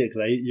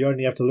realistically, you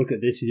only have to look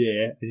at this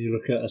year, and you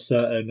look at a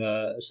certain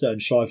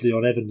Shifley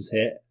on Evans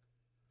hit,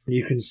 and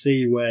you can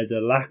see where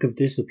the lack of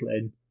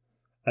discipline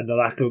and the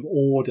lack of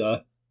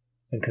order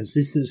and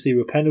consistency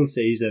with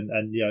penalties and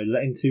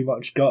letting too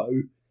much go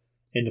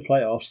in the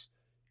playoffs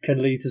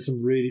can lead to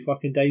some really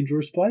fucking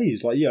dangerous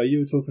plays. Like, you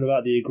were talking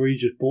about the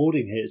egregious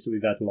boarding hits that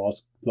we've had the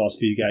last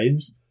few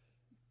games.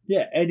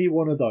 Yeah, any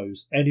one of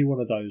those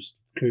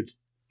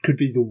could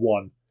be the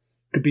one.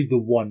 Could be the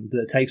one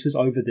that takes us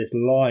over this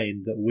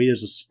line that we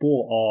as a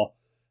sport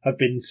have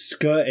been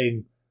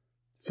skirting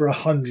for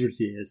 100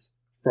 years.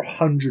 For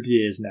 100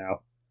 years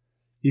now.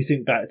 You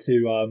think back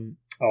to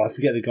I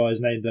forget the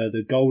guy's name,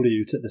 the goalie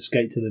who took the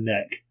skate to the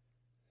neck.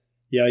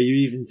 Yeah, you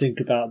even think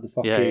about the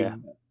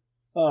fucking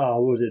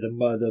what was it,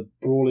 the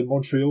brawl in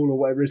Montreal or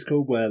whatever it's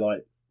called, where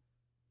like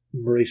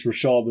Maurice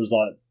Richard was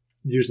like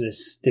using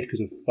his stick as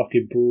a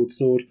fucking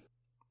broadsword.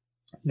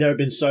 There have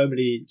been so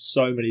many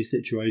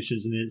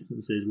situations and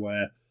instances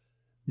where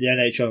the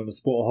NHL and the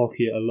sport of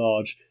hockey at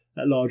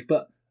large,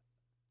 but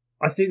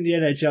I think the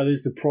NHL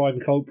is the prime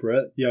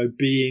culprit,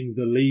 being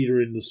the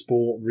leader in the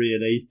sport,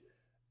 really,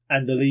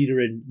 and the leader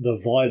in the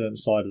violent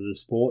side of the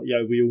sport.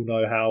 We all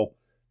know how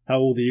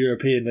all the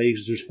European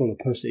leagues are just full of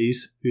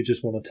pussies who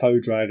just want to toe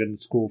drag and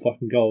score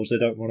fucking goals. They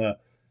don't want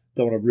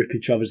to rip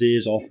each other's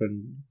ears off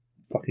and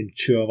fucking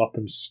chew them up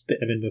and spit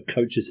them in the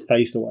coach's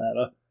face or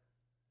whatever.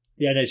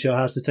 The NHL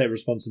has to take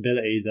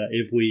responsibility that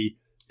if we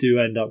do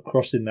end up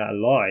crossing that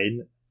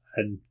line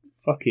and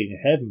fucking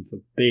heaven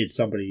forbid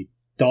somebody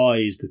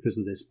dies because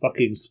of this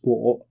fucking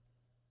sport,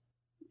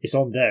 it's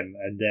on them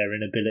and their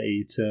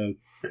inability to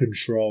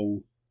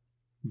control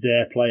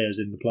their players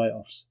in the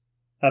playoffs.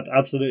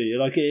 Absolutely.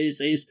 Like, it's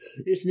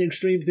an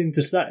extreme thing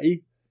to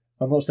say.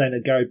 I'm not saying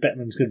that Gary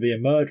Bettman's going to be a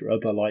murderer,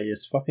 but like,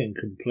 it's fucking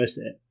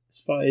complicit.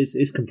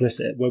 It's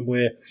complicit when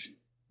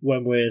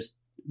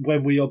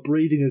we are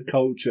breeding a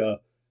culture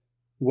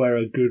where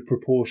a good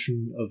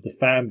proportion of the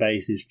fan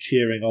base is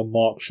cheering on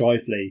Mark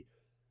Scheifele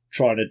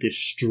trying to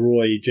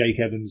destroy Jake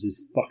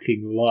Evans'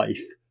 fucking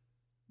life.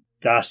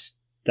 That's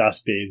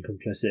being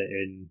complicit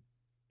in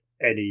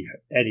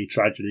any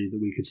tragedy that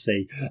we could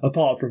see,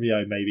 apart from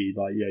maybe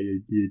like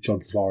your John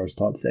Tavares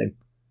type thing.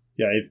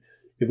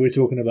 If we're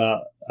talking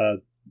about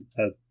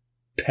a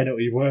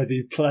penalty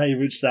worthy play,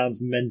 which sounds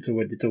mental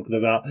when you're talking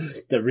about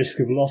the risk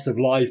of loss of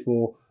life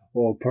or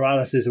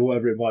paralysis or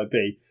whatever it might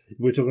be, if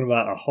we're talking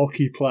about a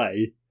hockey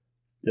play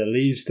that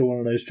leads to one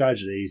of those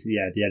tragedies, the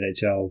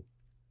NHL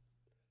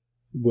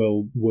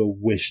will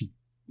wish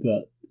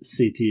that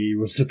CTE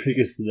was the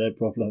biggest of their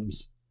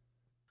problems.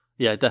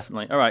 Yeah,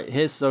 definitely. All right,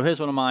 here's one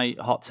of my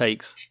hot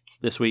takes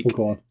this week. Oh,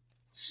 go on.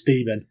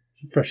 Steaming.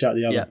 Fresh out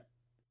the oven. Yeah.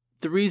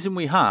 The reason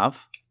we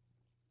have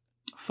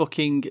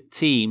fucking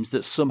teams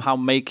that somehow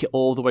make it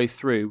all the way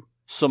through,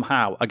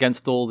 somehow,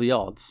 against all the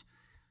odds,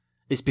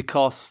 is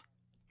because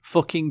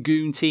fucking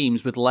goon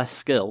teams with less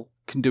skill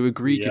can do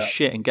egregious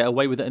shit and get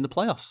away with it in the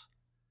playoffs.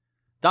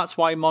 That's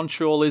why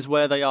Montreal is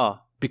where they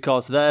are,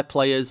 because their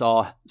players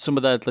some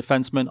of their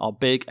defensemen are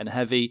big and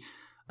heavy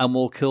and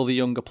will kill the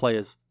younger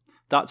players.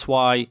 That's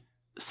why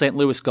St.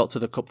 Louis got to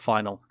the Cup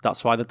final.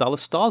 That's why the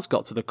Dallas Stars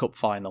got to the Cup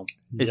final.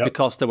 It's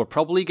because there were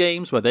probably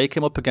games where they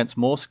came up against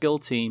more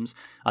skilled teams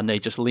and they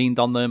just leaned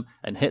on them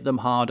and hit them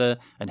harder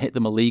and hit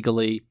them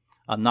illegally,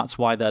 and that's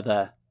why they're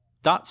there.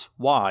 That's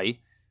why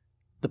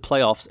the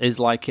playoffs is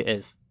like it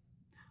is.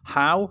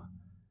 How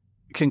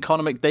can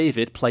Connor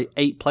McDavid play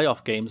 8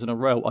 playoff games in a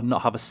row and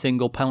not have a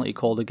single penalty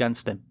called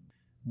against him?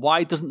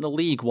 Why doesn't the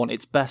league want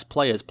its best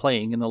players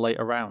playing in the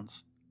later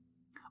rounds?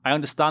 I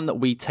understand that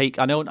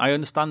I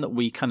understand that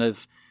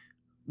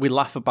we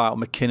laugh about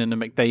McKinnon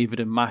and McDavid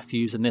and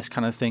Matthews and this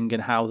kind of thing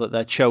and how that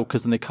they're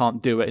chokers and they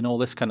can't do it and all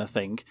this kind of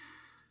thing.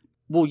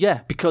 Well,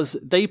 yeah, because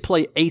they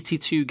play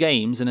 82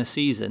 games in a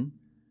season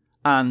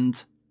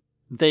and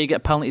they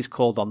get penalties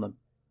called on them.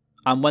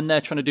 And when they're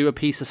trying to do a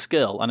piece of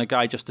skill and a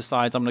guy just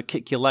decides, I'm going to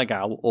kick your leg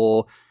out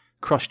or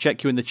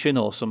cross-check you in the chin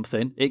or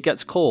something, it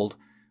gets called.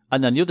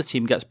 And then the other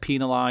team gets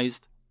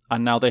penalised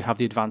and now they have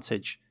the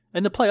advantage.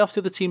 In the playoffs,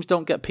 the other teams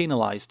don't get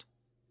penalised.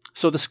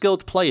 So the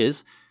skilled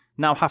players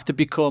now have to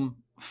become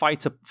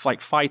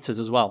fighters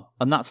as well.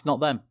 And that's not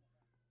them.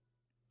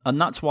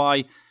 And that's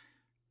why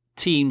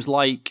teams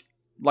like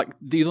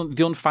the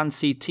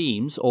unfancied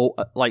teams or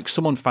like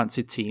some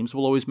unfancied teams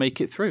will always make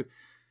it through.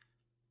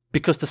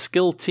 Because the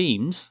skilled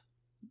teams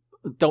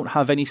don't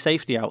have any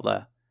safety out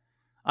there.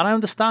 And I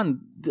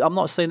understand, I'm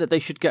not saying that they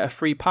should get a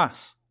free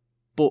pass.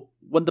 But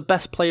when the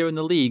best player in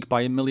the league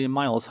by a million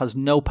miles has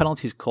no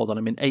penalties called on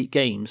him in 8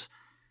 games,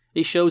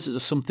 it shows that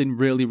there's something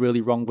really, really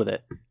wrong with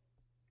it.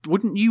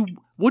 Wouldn't you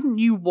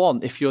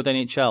want, if you're the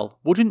NHL,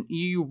 wouldn't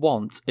you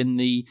want in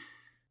the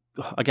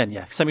again,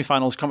 yeah,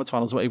 semi-finals, conference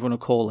finals, whatever you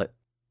want to call it,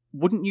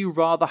 wouldn't you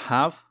rather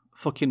have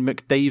fucking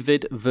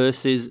McDavid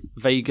versus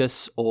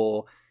Vegas,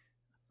 or,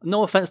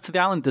 no offense to the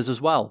Islanders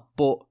as well,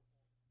 but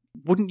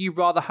wouldn't you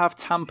rather have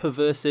Tampa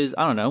versus,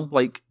 I don't know,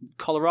 like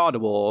Colorado,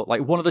 or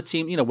like one of the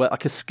team,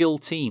 like a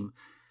skilled team?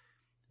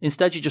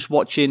 Instead, you're just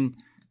watching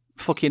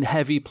fucking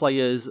heavy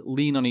players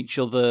lean on each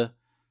other,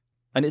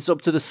 and it's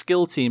up to the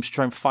skill teams to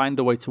try and find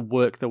a way to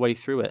work their way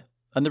through it.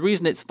 And the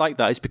reason it's like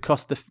that is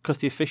because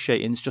the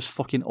officiating is just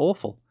fucking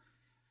awful.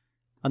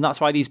 And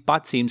that's why these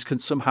bad teams can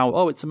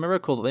somehow, it's a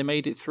miracle that they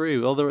made it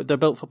through, or they're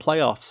built for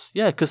playoffs.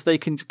 Yeah, because they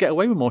can get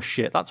away with more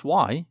shit. That's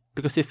why.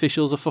 Because the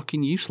officials are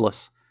fucking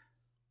useless.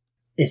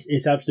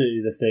 It's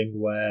absolutely the thing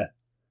where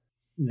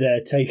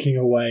they're taking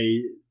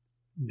away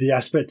the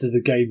aspect of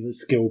the game that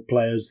skilled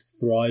players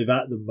thrive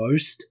at the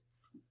most.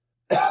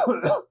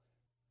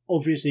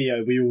 Obviously,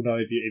 we all know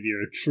if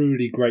you're a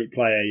truly great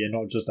player, you're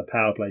not just a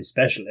power play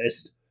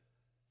specialist.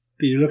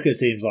 But you look at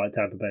teams like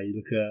Tampa Bay, you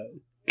look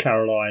at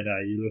Carolina,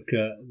 you look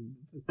at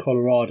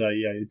Colorado,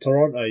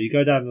 Toronto, you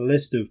go down the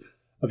list of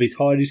these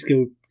highly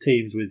skilled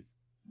teams with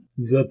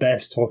the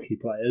best hockey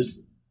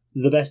players,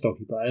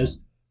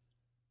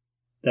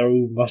 they're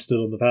all mustered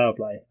on the power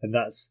play, and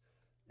that's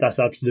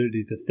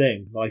absolutely the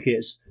thing. Like,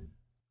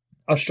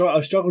 I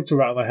struggled to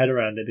wrap my head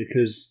around it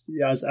because,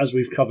 as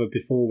we've covered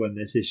before when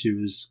this issue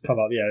has come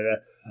up,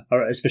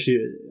 especially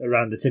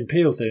around the Tim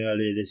Peel thing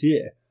earlier this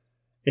year,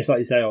 it's like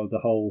you say, the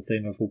whole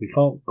thing of, we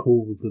can't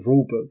call the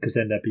rule book because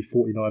then there'd be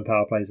 49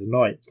 power plays a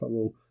night. It's like,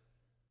 well,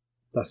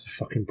 that's a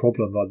fucking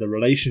problem. Like, the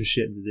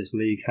relationship that this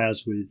league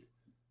has with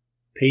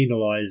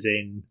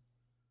penalising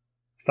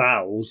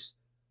fouls,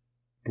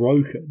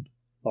 broken,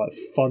 like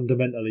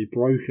fundamentally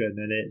broken,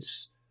 and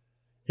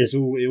it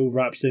all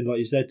wraps in, like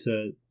you said,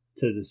 to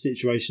the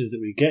situations that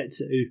we get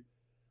to,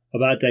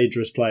 about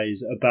dangerous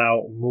plays,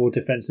 about more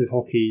defensive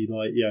hockey.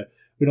 Like,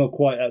 we're not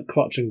quite at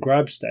clutch and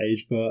grab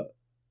stage, but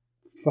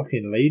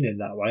fucking leaning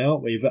that way,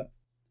 aren't we?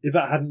 If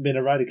that hadn't been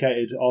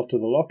eradicated after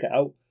the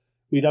lockout,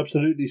 we'd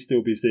absolutely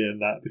still be seeing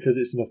that, because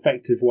it's an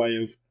effective way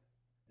of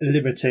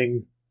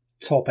limiting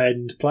top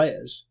end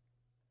players.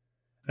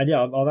 And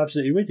yeah, I'm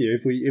absolutely with you.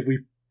 If we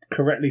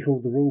correctly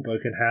called the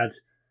rulebook and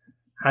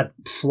had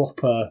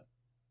proper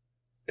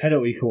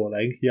penalty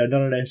calling, none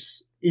of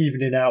this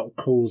evening out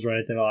calls or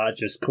anything like that,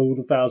 just call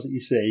the fouls that you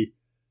see,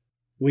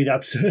 we'd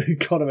absolutely,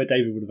 Connor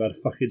McDavid would have had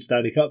a fucking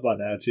Stanley Cup by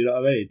now. Do you know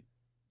what I mean?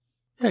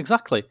 Yeah,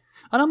 exactly.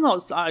 And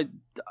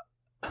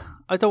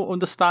I don't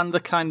understand the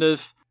kind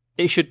of,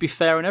 it should be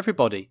fair on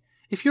everybody.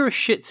 If you're a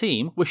shit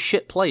team with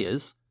shit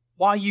players,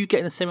 why are you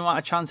getting the same amount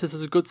of chances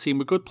as a good team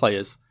with good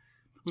players?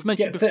 We've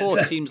mentioned before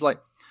teams like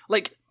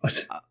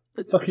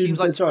teams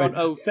like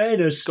Toronto.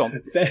 Fairness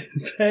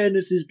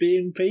is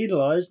being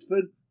penalised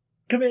for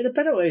committing a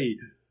penalty.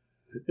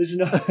 It's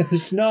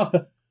not.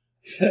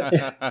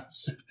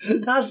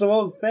 That's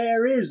what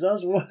fair is.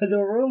 That's why the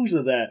rules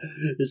are there.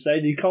 It's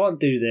saying you can't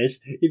do this.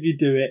 If you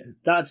do it,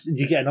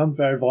 you get an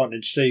unfair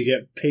advantage, so you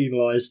get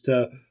penalised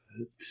to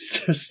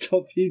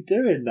stop you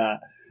doing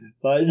that.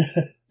 Like,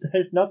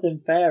 there's nothing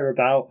fair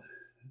about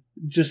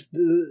just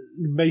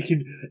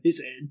making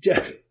it's.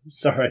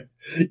 Sorry,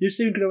 you're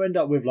soon going to end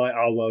up with like,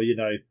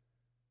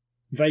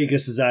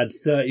 Vegas has had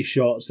 30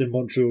 shots and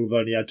Montreal have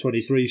only had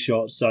 23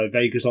 shots, so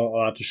Vegas aren't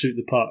allowed to shoot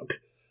the puck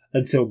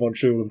until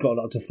Montreal have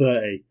gotten up to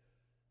 30.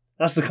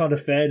 That's the kind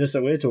of fairness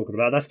that we're talking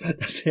about. That's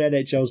the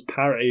NHL's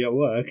parity at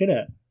work, isn't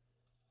it?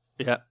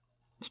 Yeah,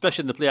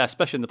 especially in the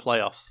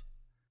playoffs.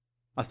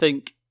 I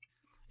think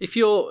if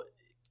you're,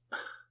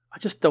 I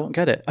just don't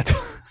get it.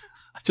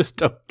 I just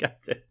don't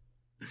get it.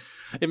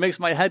 It makes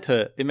my head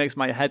hurt.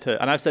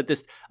 And I've said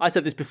this. I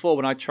said this before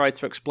when I tried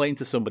to explain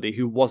to somebody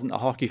who wasn't a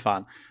hockey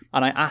fan,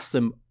 and I asked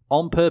them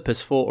on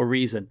purpose for a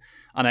reason,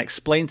 and I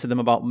explained to them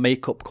about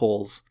makeup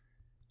calls,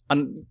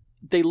 and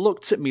they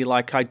looked at me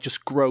like I'd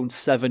just grown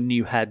 7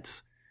 new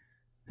heads.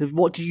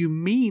 What do you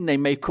mean they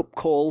make up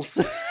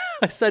calls?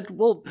 I said,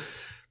 well,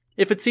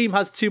 if a team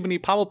has too many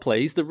power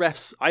plays, the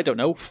refs, I don't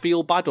know,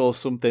 feel bad or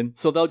something,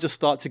 so they'll just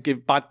start to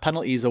give bad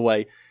penalties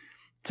away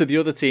to the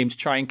other team to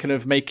try and kind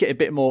of make it a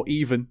bit more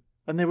even.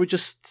 And they were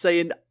just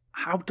saying,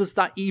 how does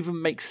that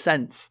even make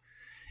sense?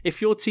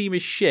 If your team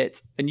is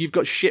shit and you've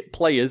got shit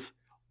players,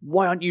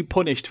 why aren't you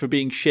punished for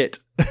being shit?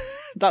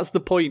 That's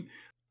the point.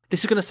 This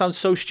is going to sound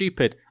so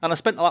stupid. And I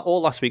spent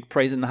all last week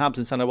praising the Habs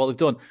and saying how well they've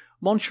done.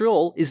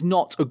 Montreal is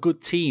not a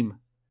good team.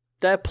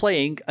 They're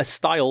playing a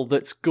style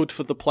that's good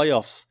for the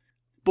playoffs.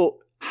 But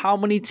how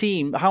many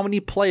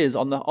players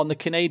on the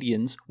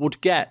Canadiens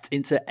would get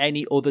into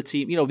any other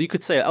team? You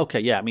could say, okay,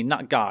 yeah, I mean,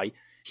 that guy,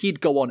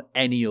 he'd go on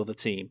any other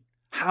team.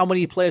 How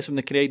many players from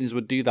the Canadiens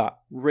would do that?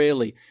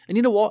 Really? And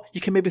you know what? You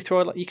can maybe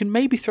throw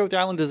the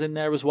Islanders in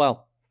there as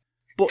well.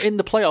 But in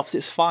the playoffs,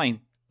 it's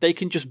fine. They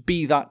can just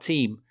be that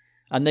team.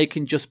 And they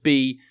can just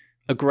be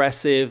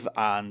aggressive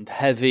and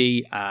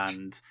heavy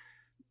and,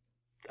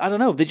 I don't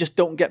know, they just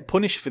don't get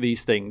punished for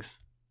these things.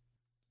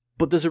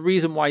 But there's a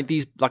reason why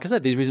there's a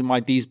reason why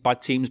these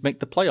bad teams make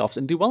the playoffs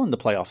and do well in the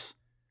playoffs.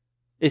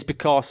 It's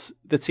because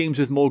the teams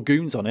with more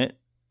goons on it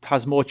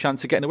has more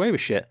chance of getting away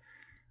with shit.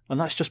 And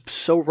that's just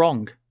so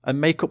wrong.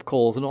 And makeup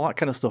calls and all that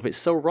kind of stuff. It's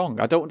so wrong.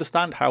 I don't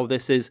understand how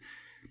this is.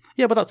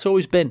 Yeah, but that's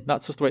always been.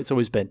 That's just the way it's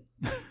always been.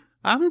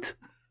 And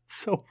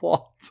so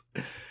what?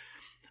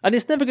 And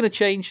it's never going to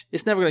change.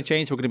 It's never going to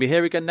change. We're going to be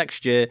here again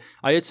next year.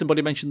 I heard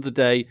somebody mention the other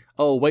day,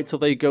 oh, wait till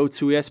they go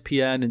to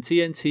ESPN and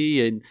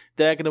TNT and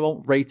they're going to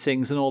want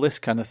ratings and all this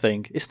kind of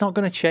thing. It's not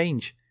going to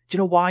change. Do you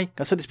know why?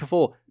 I said this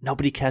before.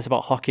 Nobody cares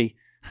about hockey.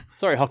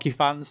 Sorry, hockey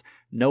fans.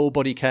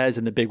 Nobody cares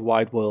in the big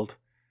wide world.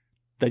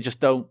 They just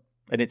don't.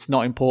 And it's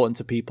not important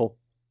to people.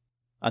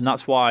 And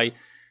that's why,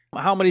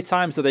 how many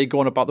times are they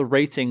going about the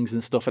ratings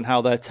and stuff and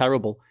how they're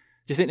terrible?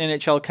 Do you think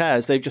NHL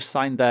cares? They've just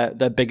signed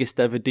their biggest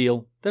ever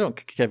deal. They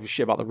don't give a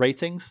shit about the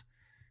ratings.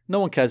 No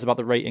one cares about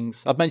the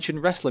ratings. I've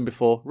mentioned wrestling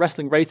before.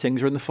 Wrestling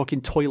ratings are in the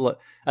fucking toilet.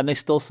 And they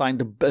still signed,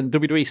 and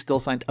WWE still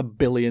signed $1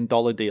 billion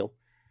deal.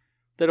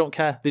 They don't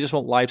care. They just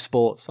want live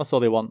sports. That's all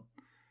they want.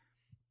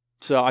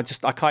 So I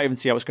can't even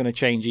see how it's going to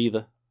change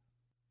either.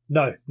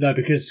 No,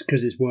 because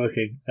it's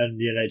working, and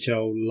the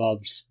NHL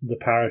loves the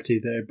parity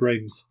that it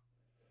brings.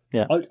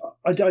 Yeah,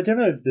 I don't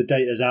know if the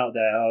data's out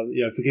there.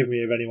 Forgive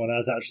me if anyone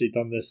has actually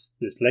done this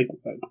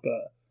legwork,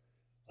 but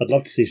I'd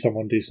love to see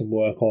someone do some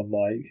work on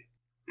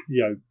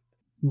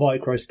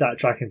micro stat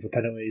tracking for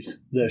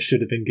penalties that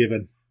should have been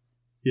given.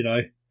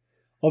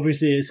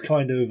 Obviously it's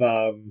kind of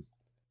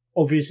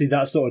obviously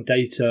that sort of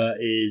data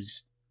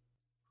is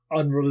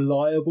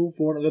unreliable,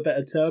 for want of a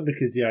better term,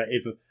 because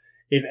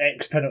if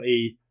X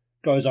penalty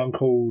goes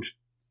uncalled,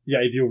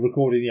 if you're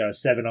recording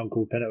 7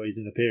 uncalled penalties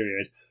in a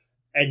period,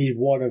 any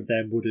one of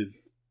them would have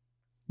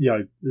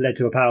led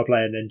to a power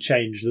play and then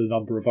changed the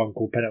number of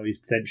uncalled penalties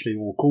potentially,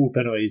 or called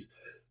penalties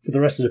for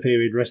the rest of the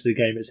period, rest of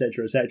the game,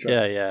 etc.,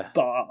 etc. Yeah.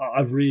 But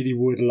I really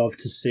would love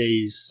to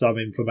see some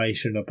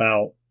information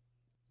about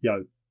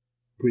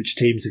which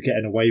teams are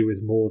getting away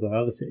with more than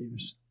other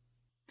teams.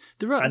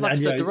 There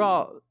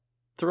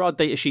are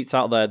data sheets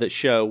out there that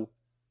show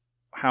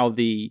how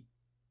the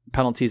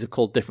penalties are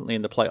called differently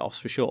in the playoffs,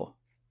 for sure.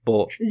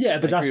 But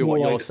that's more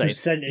like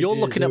percentages. You're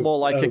looking at more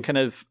like a kind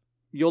of,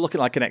 you're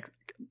looking like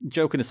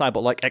joking aside,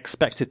 but like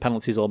expected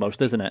penalties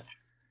almost, isn't it?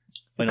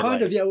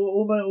 Kind of,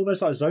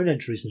 almost like zone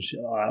entries and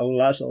shit, like all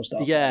that sort of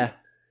stuff. Yeah,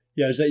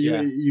 so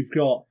you've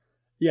got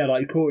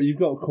you've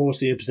got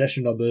Corsi and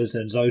possession numbers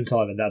and zone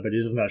time and that, but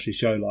it doesn't actually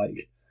show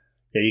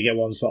you get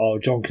ones for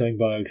John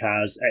Klingberg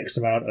has X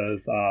amount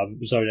of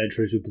zone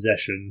entries with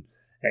possession,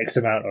 X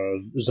amount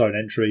of zone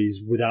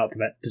entries without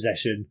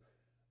possession,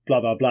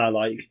 blah blah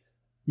blah.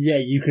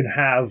 You can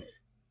have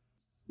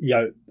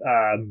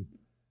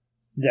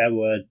there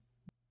were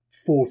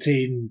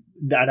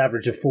an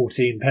average of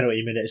 14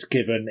 penalty minutes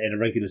given in a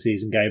regular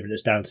season game, and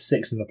it's down to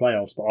 6 in the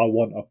playoffs. But I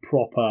want a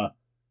proper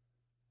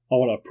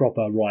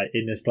right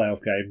in this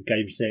playoff game,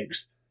 Game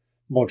 6,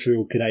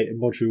 Montreal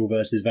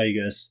versus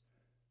Vegas.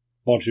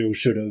 Montreal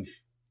should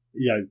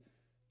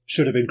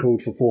have been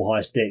called for 4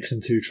 high sticks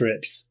and 2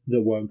 trips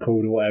that weren't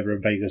called or whatever,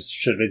 and Vegas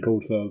should have been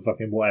called for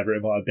fucking whatever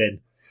it might have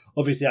been.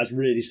 Obviously, that's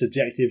really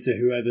subjective to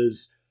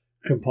whoever's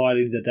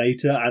compiling the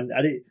data, and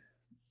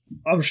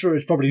I'm sure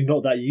it's probably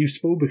not that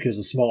useful, because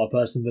a smarter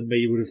person than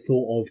me would have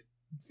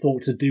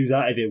thought to do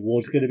that if it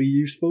was going to be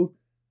useful.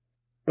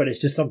 But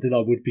it's just something I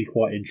would be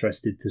quite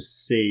interested to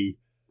see,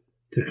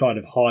 to kind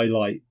of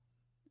highlight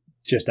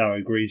just how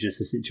egregious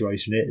the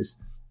situation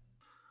is.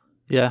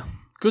 Yeah,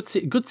 good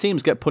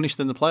teams get punished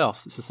in the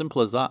playoffs. It's as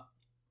simple as that.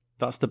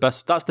 That's the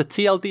best. That's the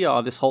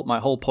TLDR. My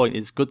whole point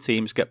is good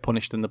teams get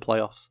punished in the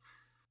playoffs.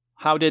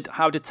 How did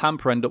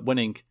Tampa end up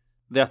winning?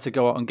 They had to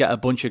go out and get a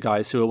bunch of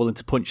guys who are willing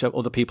to punch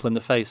other people in the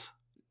face.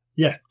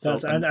 Yeah,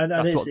 that's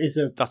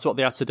what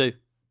they had to do.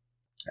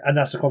 And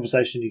that's a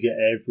conversation you get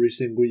every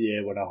single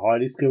year when a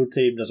highly skilled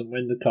team doesn't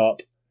win the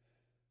cup.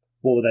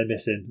 What were they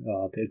missing?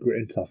 A bit of grit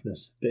and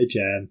toughness, bit of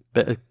jam.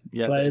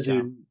 Players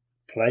who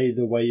play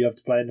the way you have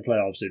to play in the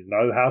playoffs, who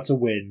know how to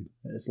win.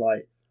 It's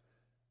like,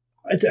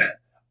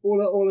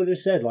 all of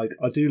this said,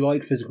 I do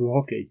like physical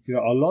hockey.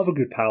 I love a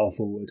good power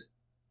forward.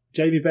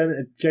 Jamie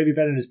Benn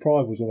in his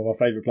prime was one of my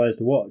favourite players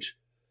to watch.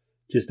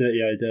 Just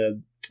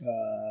the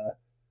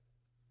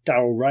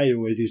Daryl Ray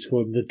always used to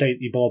call him the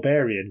dainty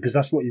barbarian, because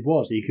that's what he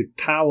was. He could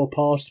power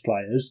past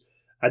players,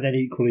 and then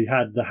equally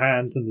had the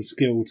hands and the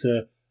skill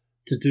to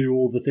do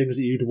all the things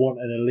that you'd want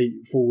an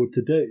elite forward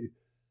to do.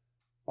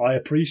 I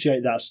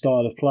appreciate that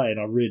style of play, and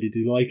I really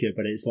do like it.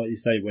 But it's like you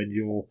say, when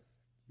you're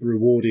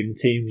rewarding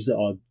teams that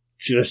are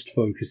just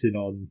focusing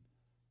on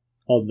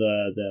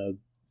the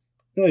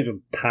not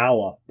even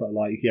power, but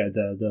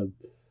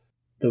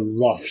the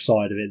rough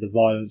side of it, the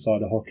violent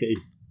side of hockey.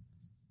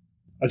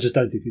 I just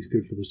don't think it's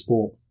good for the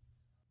sport.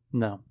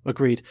 No,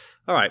 agreed.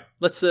 All right,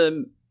 let's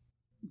the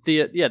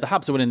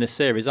Habs are winning this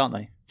series, aren't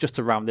they? Just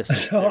to round this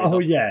series oh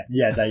up. yeah,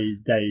 they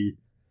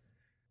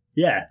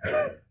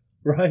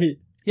right.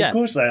 Yeah, of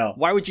course they are.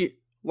 Why would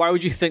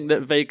you think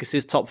that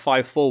Vegas' top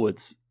 5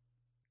 forwards?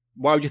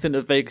 Why would you think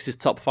that Vegas'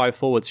 top 5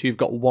 forwards, who've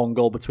got 1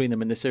 goal between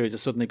them in this series, are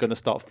suddenly going to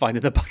start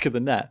finding the back of the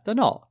net? They're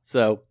not.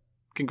 So,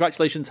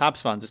 congratulations,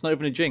 Habs fans. It's not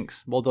even a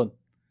jinx. Well done.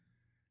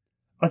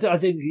 I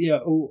think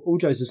all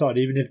jokes aside,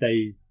 even if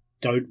they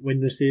don't win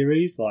the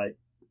series,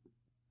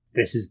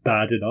 this is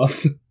bad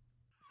enough.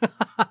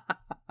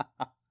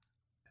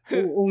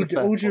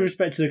 all due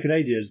respect to the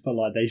Canadians, but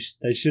like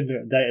they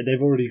shouldn't.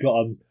 They've already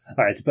got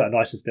Alright, to put a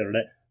nicer spin on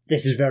it,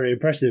 this is very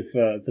impressive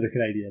for the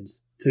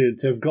Canadians to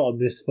have gotten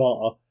this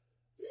far,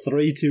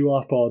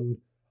 3-2 up on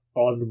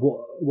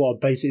what are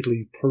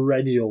basically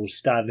perennial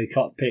Stanley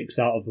Cup picks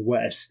out of the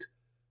West.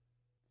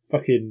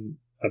 Fucking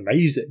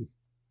amazing,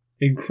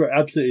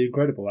 absolutely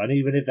incredible. And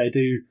even if they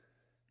do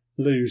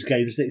lose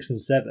game 6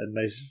 and 7,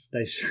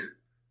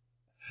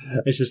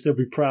 they should still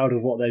be proud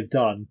of what they've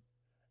done.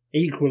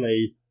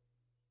 Equally,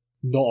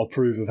 not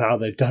approve of how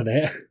they've done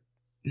it,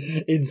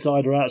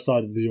 inside or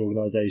outside of the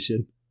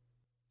organisation.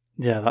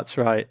 Yeah, that's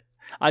right.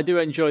 I do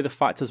enjoy the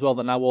fact as well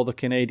that now all the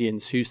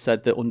Canadians who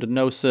said that under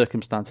no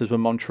circumstances were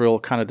Montreal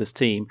Canada's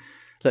team,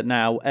 that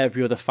now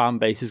every other fan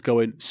base is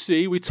going,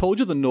 see, we told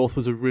you the North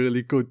was a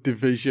really good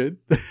division.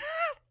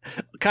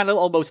 Kind of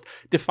almost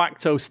de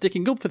facto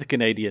sticking up for the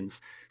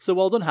Canadians. So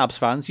well done, Habs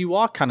fans. You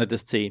are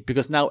Canada's team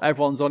because now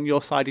everyone's on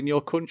your side in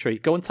your country.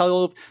 Go and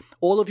tell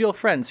all of your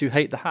friends who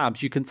hate the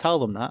Habs. You can tell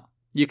them that.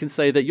 You can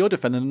say that you're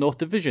defending the North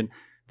Division.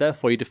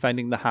 Therefore, you're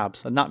defending the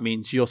Habs. And that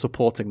means you're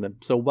supporting them.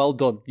 So well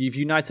done. You've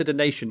united a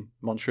nation,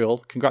 Montreal.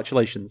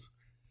 Congratulations.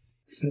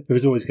 It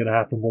was always going to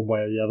happen one way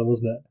or the other,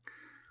 wasn't it?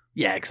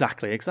 Yeah,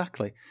 exactly.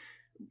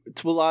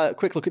 We'll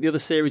quick look at the other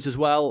series as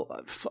well.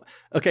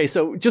 Okay,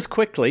 so just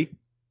quickly,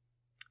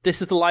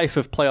 this is the life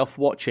of playoff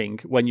watching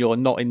when you're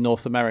not in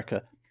North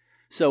America.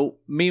 So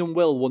me and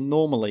Will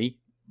normally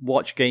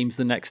watch games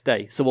the next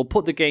day. So we'll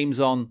put the games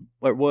on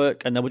at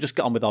work and then we'll just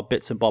get on with our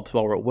bits and bobs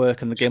while we're at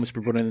work and the games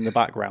will be running in the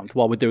background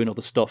while we're doing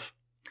other stuff.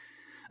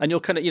 And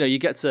you'll kind of, you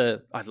get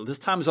to, I don't know, there's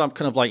times I'm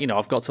kind of like,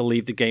 I've got to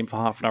leave the game for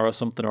half an hour or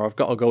something, or I've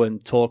got to go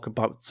and talk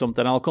about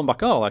something. And I'll come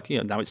back, now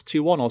it's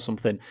 2-1 or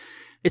something.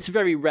 It's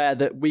very rare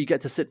that we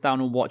get to sit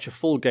down and watch a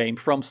full game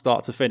from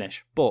start to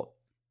finish. But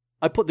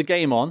I put the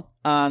game on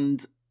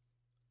and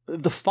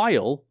the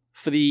file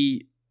for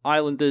the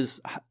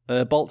Islanders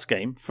Bolts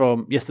game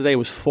from yesterday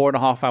was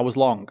 4.5 hours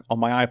long on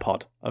my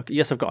iPod. Okay,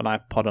 yes, I've got an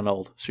iPod on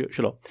old.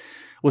 Shut up.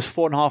 It was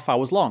 4.5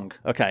 hours long.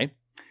 Okay.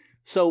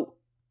 So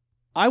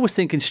I was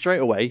thinking straight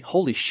away,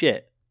 holy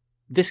shit,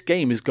 this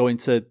game is going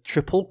to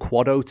triple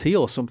quad OT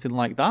or something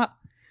like that.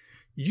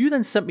 You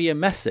then sent me a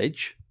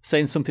message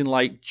saying something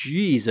like,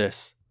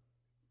 Jesus,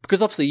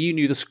 because obviously you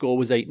knew the score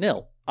was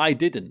 8-0. I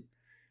didn't.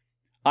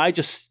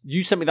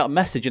 You sent me that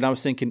message and I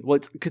was thinking, well,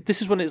 because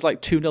this is when it's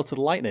like 2-0 to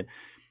the Lightning.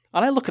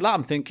 And I look at that,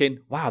 I'm thinking,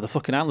 wow, the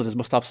fucking Islanders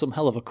must have some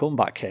hell of a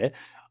comeback here.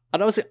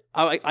 And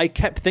I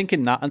kept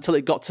thinking that until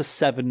it got to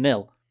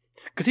 7-0.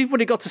 Because even when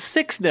it got to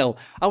 6-0,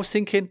 I was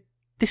thinking,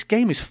 this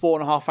game is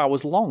 4.5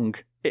 hours long.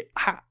 It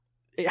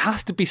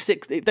has to be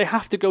 6. They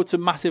have to go to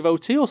massive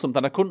OT or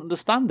something. I couldn't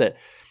understand it.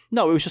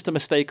 No, it was just a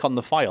mistake on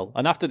the file.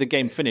 And after the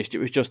game finished, it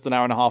was just an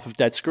hour and a half of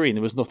dead screen.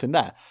 There was nothing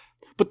there.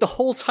 But the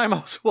whole time I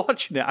was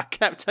watching it, I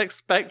kept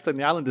expecting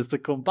the Islanders to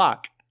come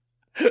back.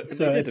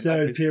 So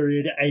third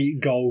period,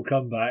 8-goal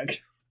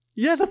comeback.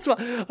 Yeah, that's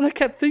what. And I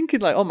kept thinking,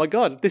 like, oh my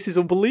God, this is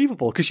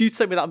unbelievable. Because you'd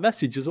sent me that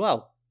message as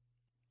well.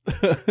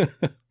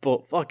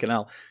 But fucking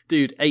hell.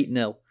 Dude,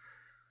 8-0.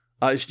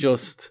 That's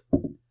just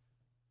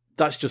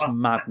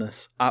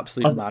madness.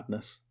 Absolute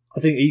madness. I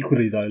think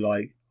equally, though,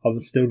 like, I'm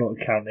still not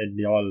counting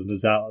the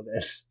Islanders out of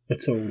this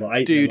at all.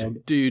 Like,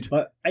 8-0 dude.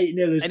 Like,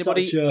 8-0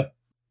 is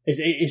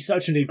it's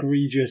such an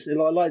egregious,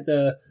 like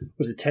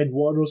was it 10-1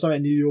 or something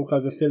in New York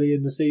over Philly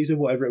in the season,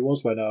 whatever it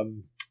was,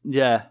 when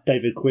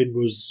David Quinn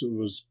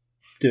was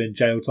doing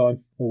jail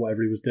time or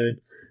whatever he was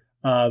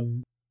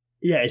doing.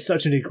 It's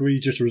such an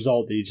egregious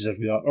result that you just have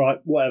to be like, all right,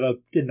 whatever,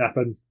 didn't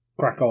happen,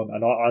 crack on.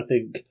 And I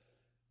think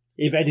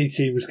if any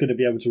team was going to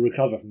be able to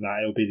recover from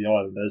that, it'll be the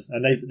Islanders,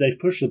 and they've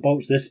pushed the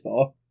Bolts this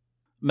far.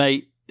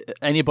 Mate,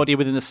 anybody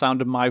within the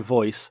sound of my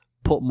voice,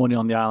 put money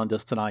on the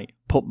Islanders tonight.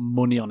 Put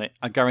money on it.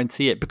 I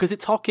guarantee it. Because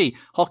it's hockey.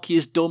 Hockey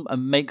is dumb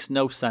and makes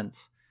no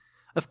sense.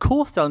 Of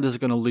course the Islanders are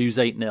going to lose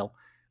 8-0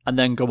 and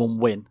then go and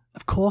win.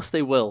 Of course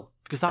they will.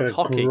 Because that's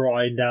hockey.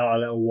 Grind out a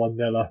little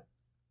 1-0.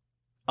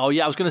 Oh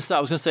yeah, I was going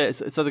to say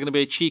it's either going to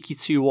be a cheeky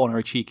 2-1 or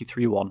a cheeky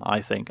 3-1,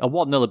 I think. A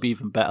 1-0 would be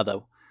even better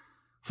though.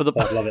 For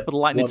the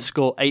Lightning to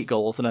score 8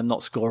 goals and then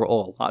not score at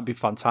all. That'd be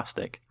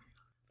fantastic.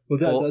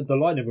 Well, the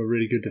Lightning were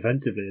really good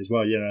defensively as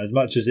well. As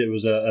much as it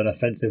was an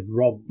offensive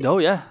romp. Oh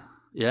yeah.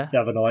 The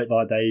other night,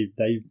 like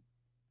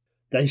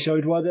they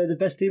showed why they're the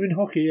best team in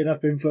hockey and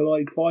have been for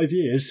like 5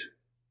 years.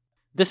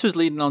 This was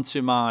leading on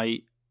to my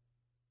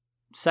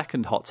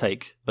second hot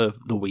take of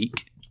the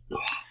week.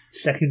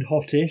 Second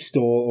hottest,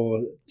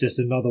 or just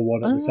another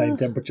one at the same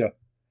temperature?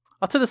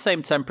 I'll tell the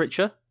same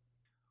temperature.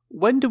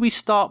 When do we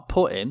start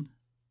putting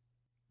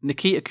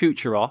Nikita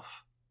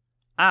Kucherov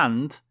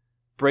and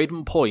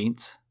Braden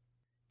Point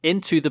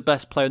into the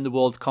best player in the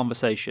world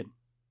conversation?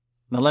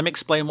 Now let me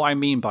explain what I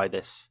mean by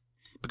this.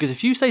 Because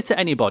if you say to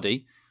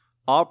anybody,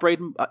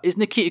 is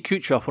Nikita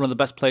Kucherov one of the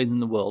best players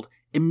in the world?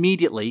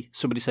 Immediately,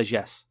 somebody says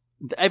yes.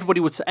 Everybody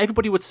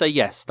would say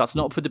yes. That's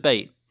not up for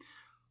debate.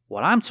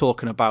 What I'm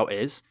talking about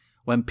is,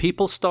 When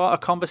people start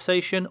a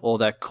conversation or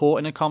they're caught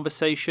in a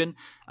conversation,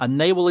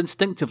 and they will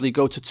instinctively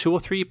go to 2 or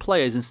 3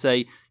 players and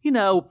say,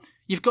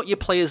 you've got your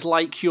players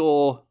like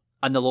your...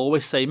 And they'll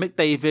always say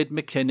McDavid,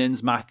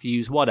 McKinnon's,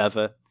 Matthews,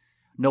 whatever.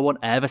 No one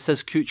ever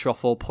says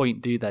Kucherov or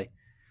Point, do they?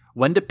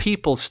 When do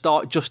people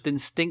start just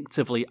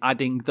instinctively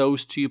adding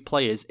those 2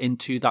 players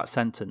into that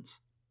sentence?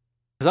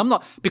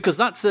 Because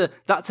that's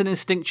an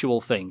instinctual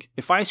thing.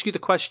 If I ask you the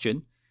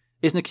question,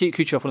 is Nikita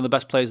Kucherov one of the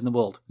best players in the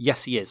world?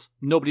 Yes, he is.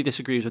 Nobody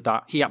disagrees with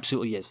that. He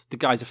absolutely is. The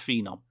guy's a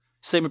phenom.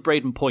 Same with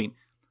Braden Point.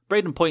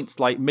 Braden Point's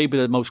like maybe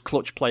the most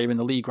clutch player in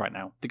the league right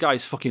now. The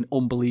guy's fucking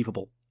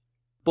unbelievable.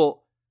 But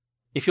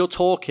if you're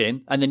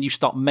talking and then you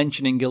start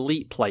mentioning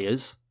elite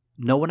players,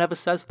 no one ever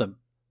says them,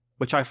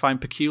 which I find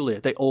peculiar.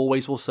 They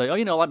always will say,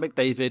 like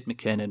McDavid,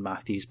 McKinnon,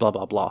 Matthews, blah,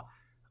 blah, blah.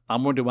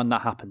 I'm wondering when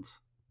that happens.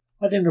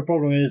 I think the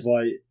problem is,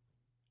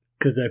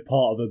 because they're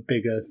part of a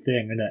bigger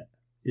thing, innit?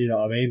 You know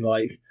what I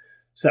mean?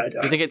 So do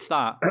you think it's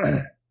that?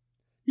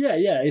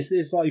 yeah.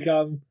 It's like,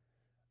 I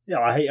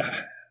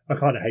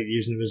kind of hate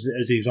using them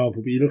as the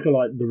example, but you look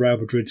at, the Real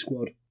Madrid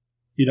squad.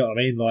 You know what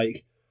I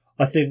mean?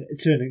 I think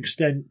to an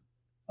extent,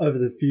 over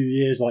the few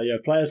years,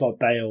 players like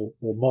Bale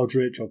or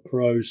Modric or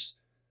Kroos,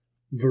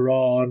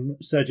 Varane,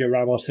 Sergio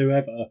Ramos,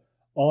 whoever,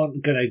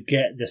 aren't going to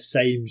get the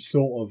same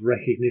sort of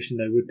recognition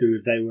they would do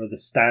if they were the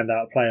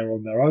standout player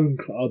on their own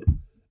club,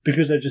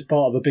 because they're just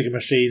part of a bigger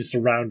machine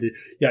surrounded.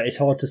 It's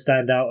hard to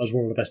stand out as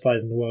one of the best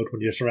players in the world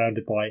when you're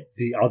surrounded by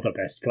the other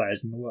best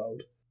players in the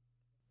world.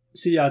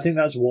 So I think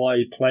that's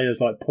why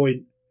players like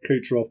Point,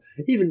 Kucherov,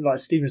 even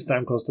Steven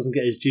Stamkos doesn't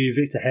get his due.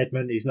 Victor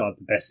Hedman, he's not had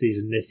the best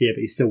season this year,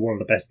 but he's still one of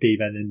the best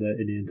D-men in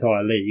the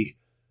entire league.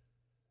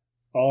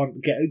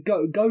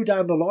 Go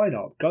down the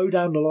lineup.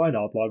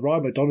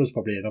 Ryan McDonough's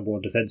probably a number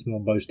 1 defenseman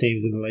on most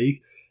teams in the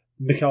league.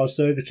 Mikhail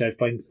Sergachev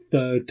playing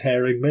 3rd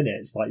pairing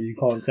minutes. You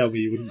can't tell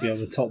me you wouldn't be on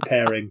the top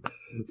pairing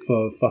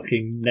for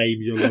fucking name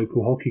your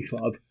local hockey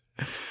club.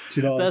 Do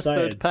you know what I'm saying?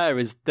 Their 3rd pair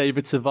is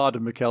David Savard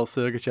and Mikhail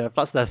Sergachev.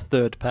 That's their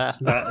 3rd pair. It's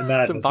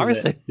madness, it's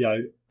embarrassing.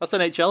 That's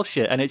NHL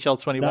shit.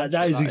 NHL 21.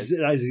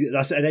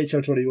 That's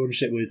NHL 21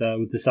 shit with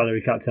the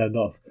salary cap turned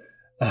off.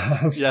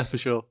 Yeah, for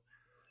sure.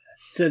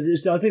 So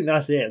I think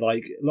that's it.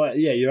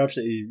 You're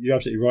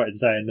absolutely right in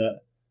saying that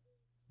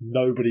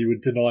nobody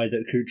would deny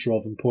that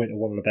Kucherov and Point are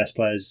one of the best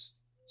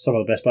players, some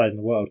of the best players in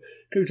the world.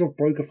 Kucherov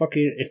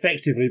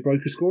effectively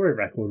broke a scoring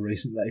record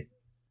recently,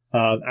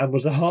 and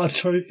was a Hart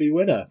Trophy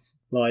winner.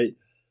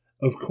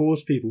 Of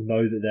course, people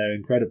know that they're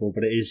incredible,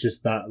 but it is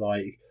just that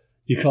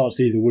you can't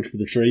see the wood for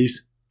the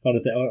trees kind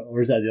of thing, or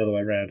is that the other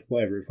way around?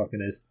 Whatever it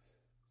fucking is.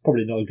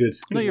 Probably not a good.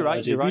 No, you're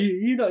right. You're right.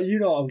 You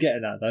know what I'm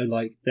getting at though.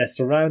 They're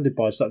surrounded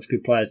by such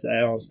good players that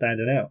they aren't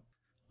standing out.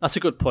 That's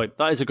a good point.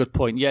 That is a good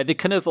point. Yeah, they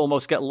kind of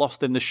almost get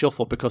lost in the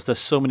shuffle because there's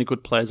so many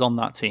good players on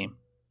that team.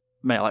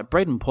 Mate,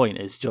 Braden Point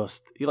is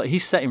just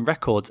he's setting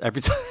records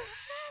every time.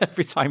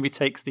 Every time he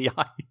takes the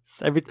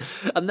ice,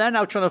 and they're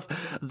now trying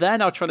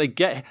to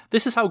get.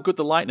 This is how good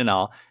the Lightning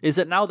are. Is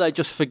that now they're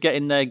just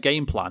forgetting their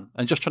game plan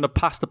and just trying to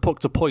pass the puck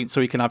to Point so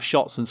he can have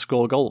shots and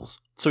score goals,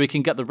 so he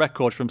can get the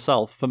record for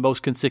himself for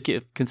most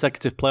consecutive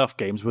playoff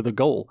games with a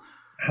goal.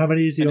 How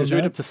many is he on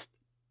now?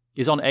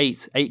 He's on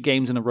 8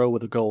 games in a row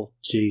with a goal.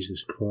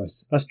 Jesus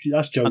Christ, that's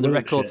Joe. And the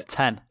record's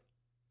 10.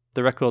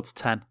 The record's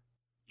 10.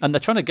 And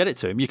they're trying to get it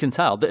to him. You can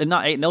tell that in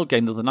that 8-0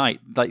 game the other night,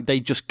 they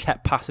just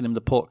kept passing him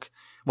the puck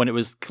when it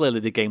was clearly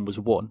the game was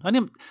won.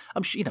 And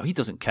I'm sure, he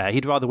doesn't care.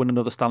 He'd rather win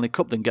another Stanley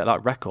Cup than get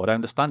that record. I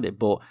understand it.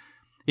 But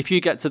if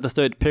you get to the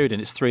 3rd period and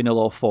it's 3-0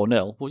 or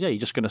 4-0, well, yeah, you're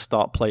just going to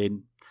start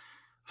playing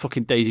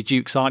fucking Daisy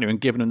Dukes, aren't you?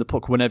 And giving him the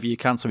puck whenever you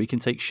can so he can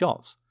take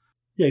shots.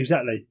 Yeah,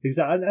 exactly.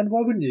 And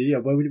why wouldn't you? Yeah,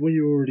 when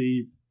you're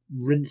already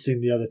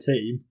rinsing the other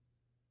team,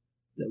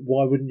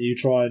 why wouldn't you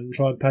try and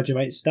pad your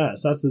mate's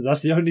stats?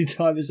 That's the only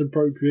time it's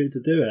appropriate to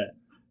do it.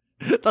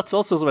 That's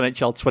also some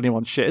NHL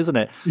 21 shit, isn't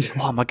it? Yeah.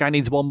 Oh, my guy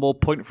needs 1 more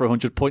point for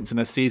 100 points in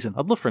a season.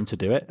 I'd love for him to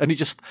do it. And you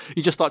just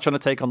start trying to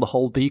take on the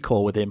whole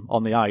decor with him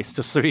on the ice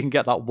just so he can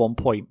get that 1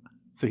 point,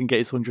 so he can get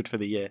his 100 for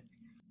the year.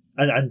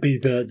 And be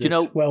the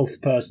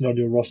 12th person on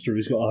your roster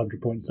who's got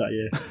 100 points that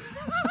year.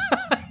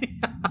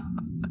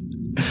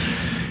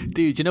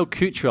 Dude,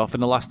 Kucherov in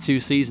the last 2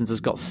 seasons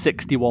has got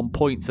 61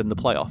 points in the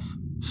playoffs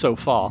so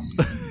far.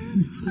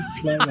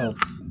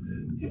 Playoffs?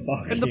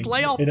 Fucking, in the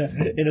playoffs,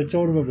 in a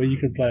tournament where you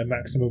can play a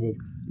maximum of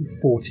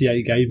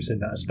 48 games in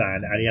that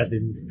span, and he hasn't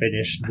even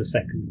finished the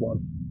second one.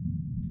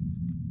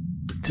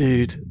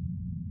 Dude,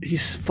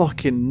 he's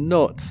fucking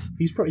nuts.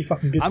 He's pretty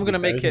fucking good. I'm going to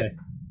make it.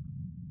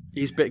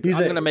 He's big. I'm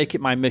going to make it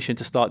my mission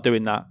to start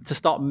doing that, to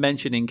start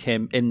mentioning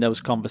him in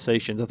those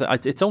conversations.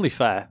 It's only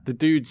fair. The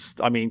dude's,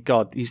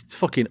 God, he's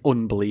fucking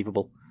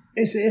unbelievable.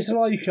 It's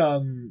like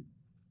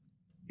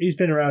he's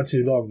been around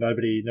too long.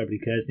 Nobody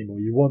cares anymore.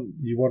 You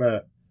want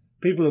to.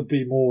 People would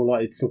be more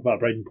likely to talk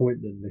about Braden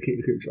Point than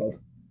Nikita Kucherov.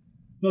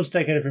 Not to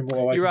take anything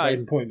more away from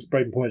Braden Point, because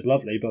Braden Point's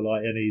lovely, but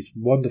and he's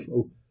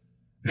wonderful.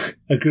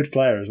 A good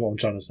player is what I'm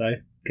trying to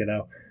say.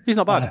 He's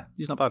not bad.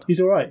 He's not bad. He's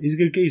all right. He's a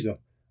good geezer.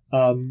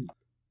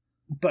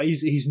 But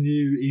he's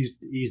new.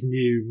 He's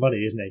new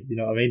money, isn't he? You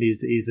know what I mean?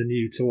 He's a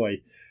new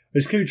toy.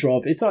 It's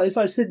Kucherov. It's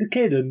like Sid the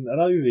Kid and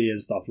Ovi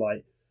and stuff.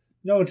 Like,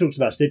 no one talks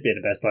about Sid being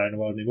the best player in the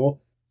world anymore.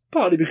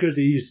 Partly because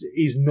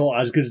he's not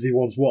as good as he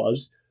once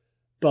was,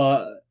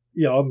 but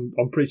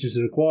I'm preaching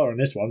to the choir on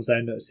this one,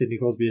 saying that Sidney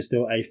Crosby is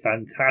still a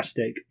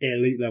fantastic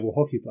elite level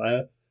hockey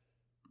player.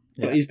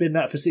 Yeah. But he's been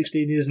that for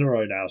 16 years in a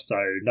row now, so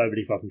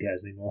nobody fucking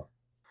cares anymore.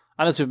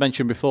 And as we've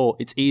mentioned before,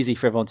 it's easy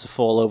for everyone to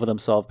fall over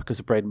themselves because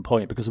of Braden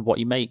Point, because of what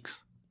he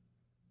makes.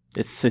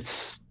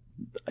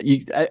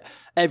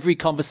 Every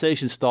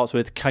conversation starts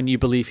with, can you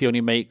believe he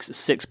only makes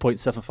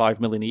 $6.75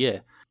 million a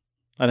year?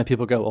 And then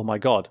people go, oh my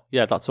God,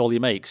 yeah, that's all he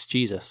makes.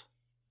 Jesus.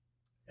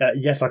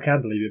 Yes, I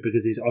can believe it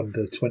because he's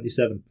under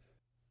 27.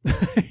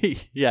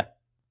 Yeah.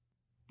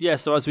 Yeah,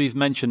 so as we've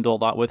mentioned all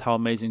that with how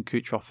amazing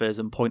Kucherov is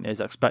and Point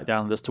is, I expect the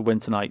Islanders to win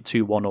tonight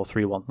 2-1 or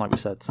 3-1, like we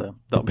said. So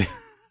that'll be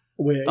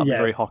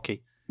very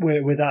hockey.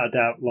 Without a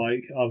doubt,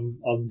 like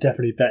I'm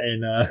definitely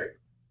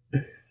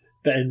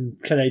betting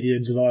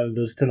Canadians and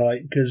Islanders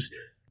tonight because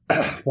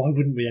why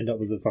wouldn't we end up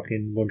with a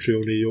fucking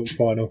Montreal-New York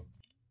final?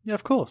 Yeah,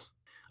 of course.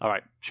 All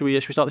right, should we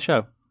start the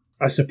show?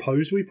 I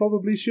suppose we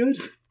probably should.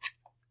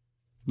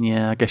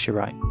 Yeah, I guess you're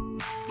right.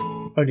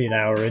 Only an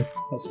hour in,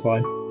 that's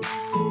fine.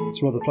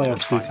 It's what the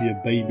playoffs do to you,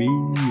 baby.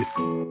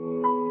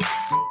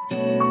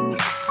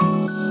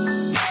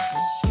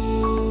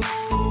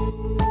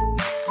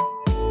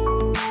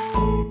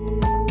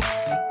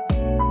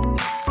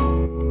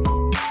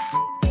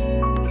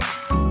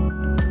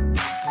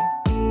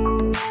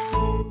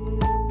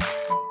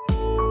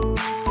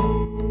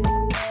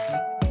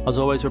 As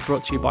always, we're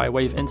brought to you by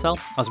Wave Intel.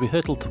 As we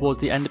hurtle towards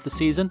the end of the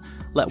season,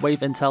 let Wave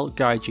Intel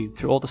guide you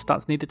through all the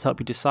stats needed to help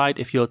you decide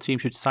if your team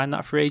should sign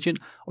that free agent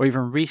or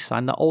even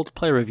re-sign that old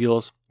player of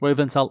yours. Wave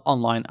Intel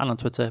online and on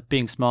Twitter,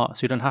 being smart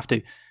so you don't have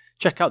to.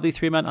 Check out the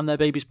Three Men and Their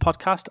Babies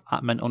podcast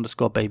at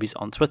men_babies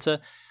on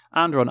Twitter,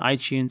 and we're on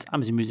iTunes,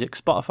 Amazon Music,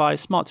 Spotify,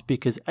 smart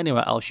speakers,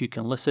 anywhere else you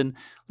can listen.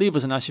 Leave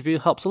us a nice review,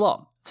 helps a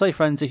lot. Tell your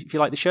friends if you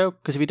like the show,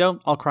 because if you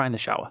don't, I'll cry in the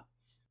shower.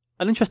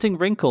 An interesting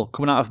wrinkle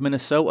coming out of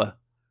Minnesota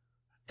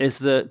is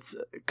that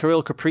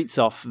Kirill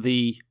Kaprizov,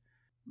 he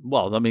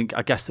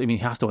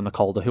has to win the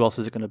Calder. Who else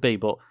is it going to be?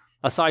 But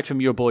aside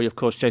from your boy, of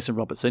course, Jason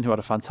Robertson, who had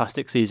a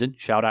fantastic season,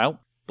 shout out.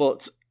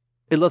 But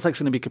it looks like it's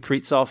going to be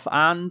Kaprizov,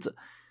 and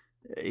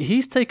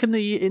he's taken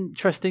the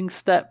interesting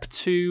step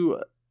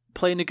to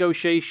play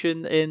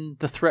negotiation in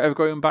the threat of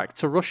going back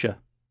to Russia.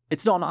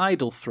 It's not an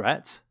idle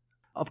threat.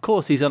 Of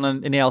course, he's on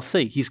an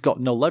ALC. He's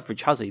got no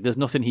leverage, has he? There's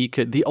nothing he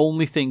could... The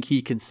only thing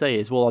he can say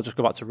is, well, I'll just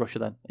go back to Russia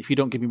then. If you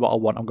don't give me what I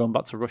want, I'm going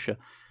back to Russia.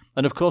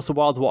 And of course, the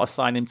Wild want to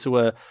sign him to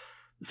a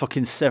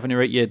fucking 7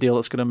 or 8 year deal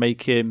that's going to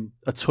make him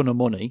a ton of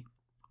money.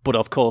 But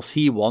of course,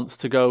 he wants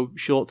to go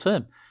short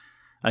term.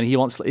 And he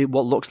wants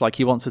what looks like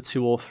he wants a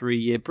 2 or 3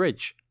 year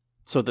bridge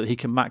so that he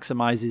can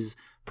maximize his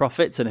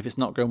profits. And if it's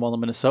not going well in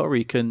Minnesota,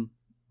 he can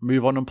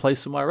move on and play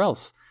somewhere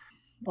else.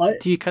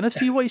 Do you kind of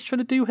see what he's trying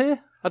to do here?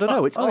 I don't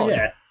know. It's odd.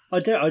 Yeah. I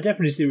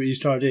definitely see what he's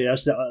trying to do.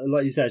 That's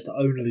like you said, it's the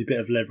only bit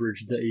of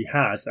leverage that he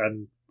has,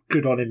 and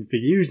good on him for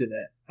using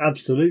it.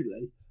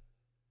 Absolutely.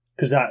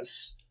 Because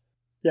that's,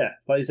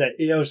 like you said,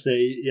 ELC,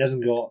 he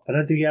hasn't got... I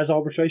don't think he has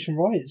arbitration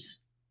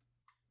rights.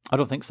 I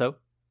don't think so.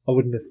 I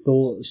wouldn't have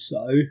thought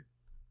so.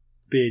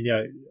 Being,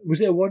 was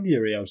it a 1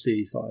 year ELC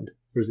he signed?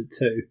 Or is it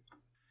 2?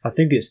 I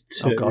think it's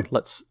 2. Oh God,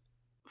 let's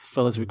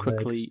we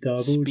quickly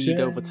speed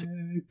over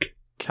to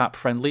Cap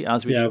Friendly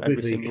as we do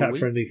every single Cap week.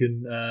 Friendly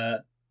can...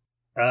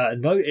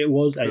 no, it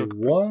was a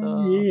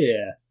 1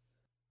 year.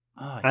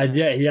 And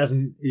he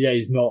hasn't. Yeah,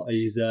 he's not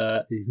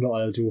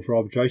eligible for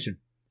arbitration.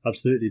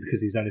 Absolutely,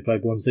 because he's only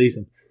played one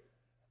season.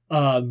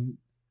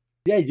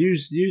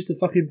 Use the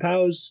fucking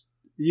powers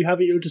you have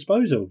at your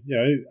disposal.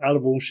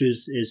 Alan Walsh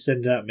is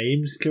sending out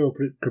memes. Kirill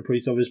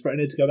Kaprizov is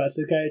threatening to go back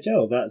to the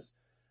KHL. That's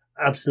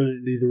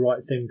absolutely the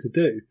right thing to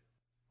do.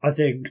 I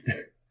think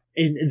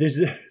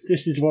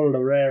this is one of the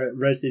rare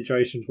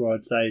situations where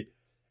I'd say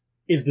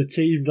if the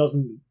team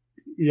doesn't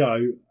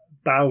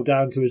bow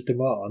down to his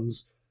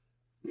demands,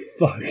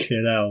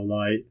 fucking hell,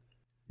 like,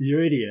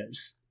 you're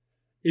idiots.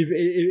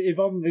 If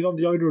I'm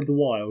the owner of the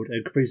Wild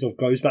and Kaprizov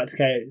goes back to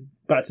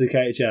the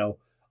KHL,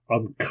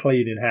 I'm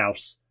cleaning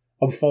house.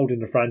 I'm folding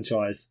the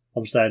franchise.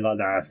 I'm saying like,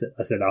 nah,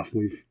 that's enough.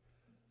 We've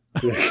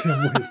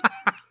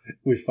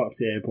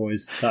fucked it here,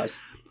 boys.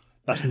 That's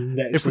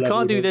next. If we level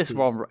can't do this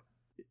nonsense. one,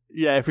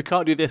 if we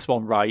can't do this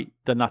one right,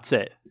 then that's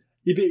it.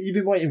 You've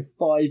been waiting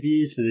 5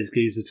 years for this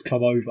geezer to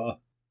come over.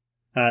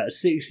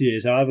 6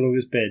 years, however long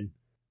it's been.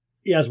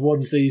 He has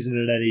one season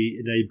and then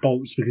he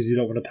bolts because you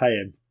don't want to pay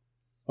him.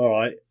 All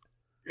right.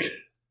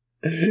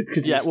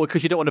 Because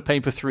you don't want to pay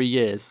him for 3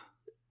 years.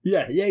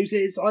 Yeah.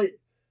 It's like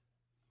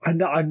I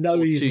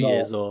know or he's 2 not.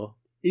 Years or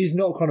He's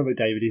not Conor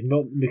McDavid. He's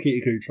not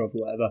Nikita Kucherov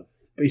or whatever.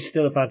 But he's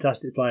still a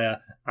fantastic player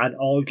and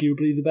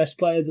arguably the best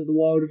player that the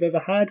Wild have ever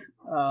had.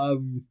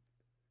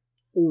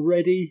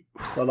 Already.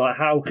 So like,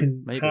 how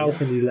can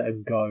you let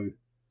him go?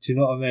 Do you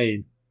know what I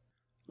mean?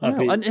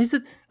 And is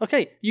it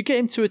okay? You get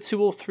him to a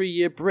 2 or 3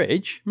 year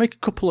bridge, make a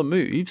couple of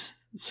moves,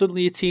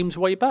 suddenly your team's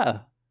way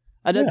better.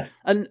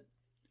 And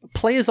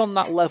players on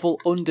that level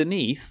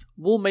underneath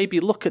will maybe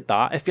look at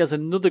that if he has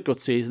another good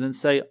season and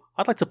say,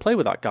 I'd like to play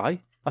with that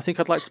guy. I think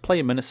I'd like to play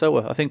in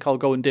Minnesota. I think I'll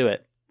go and do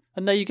it.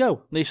 And there you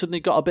go. And you've suddenly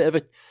got a bit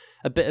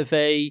of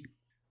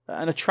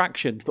an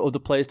attraction for other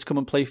players to come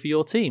and play for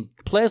your team.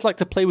 Players like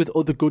to play with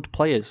other good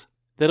players.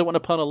 They don't want to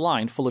put on a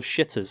line full of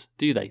shitters,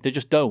 do they? They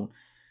just don't.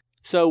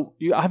 So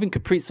having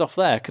Kaprizov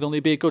there could only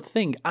be a good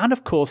thing. And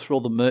of course for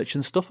all the merch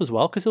and stuff as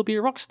well, because he'll be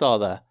a rock star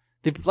there.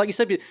 Like you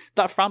said,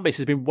 that fan base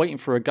has been waiting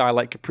for a guy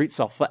like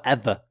Kaprizov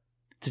forever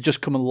to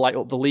just come and light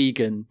up the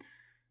league and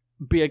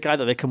be a guy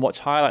that they can watch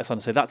highlights on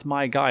and say, that's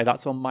my guy,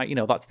 that's on my,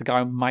 that's the guy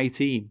on my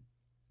team.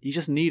 You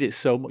just need it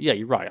so much. Yeah,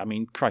 you're right. I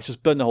mean, Christ,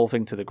 just burn the whole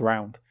thing to the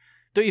ground.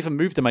 Don't even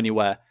move them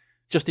anywhere.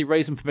 Just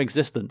erase them from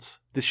existence.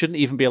 They shouldn't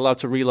even be allowed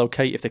to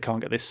relocate if they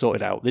can't get this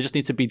sorted out. They just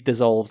need to be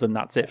dissolved and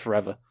that's it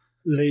forever.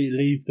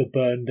 Leave the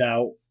burned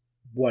out,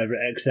 whatever,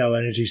 XL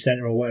Energy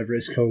Centre or whatever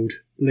it's called,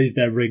 leave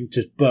their rink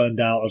just burned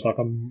out as like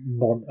a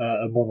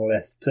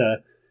monolith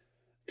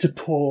to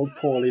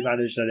poorly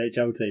managed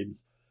NHL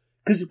teams.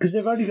 Because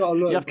they've only got to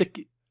look.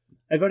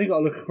 They've only got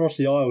to look across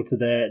the aisle to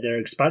their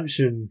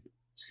expansion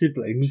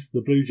siblings,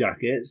 the Blue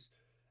Jackets,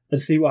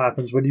 and see what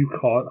happens when you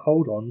can't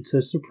hold on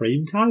to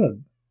supreme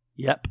talent.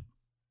 Yep.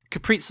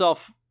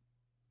 Kaprizov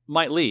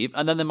might leave,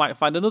 and then they might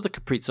find another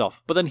Kaprizov,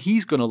 but then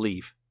he's going to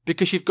leave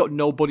because you've got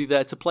nobody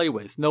there to play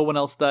with, no one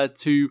else there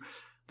to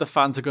the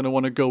fans are going to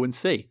want to go and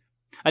see.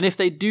 And if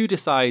they do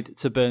decide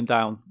to burn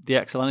down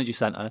the XL Energy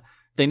Centre,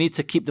 they need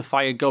to keep the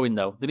fire going,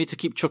 though. They need to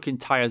keep chucking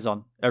tyres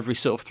on every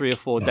sort of 3 or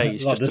 4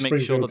 days like just to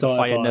make sure that the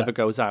fire never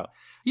goes out.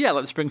 Yeah,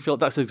 like the Springfield,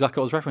 that's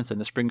exactly what I was referencing,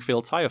 the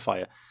Springfield tyre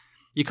fire.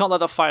 You can't let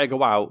that fire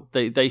go out.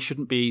 They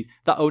shouldn't be,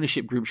 that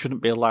ownership group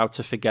shouldn't be allowed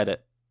to forget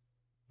it.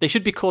 They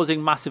should be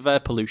causing massive air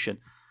pollution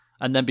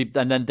and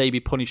then they be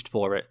punished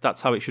for it.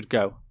 That's how it should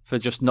go, for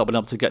just not being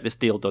able to get this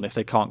deal done if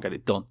they can't get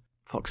it done.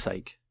 Fuck's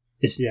sake.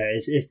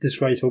 It's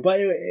disgraceful, but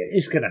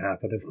it's going to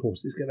happen. Of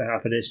course, it's going to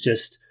happen. It's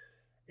just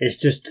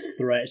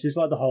threats. It's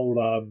like the whole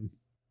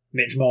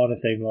Mitch Marner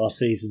thing last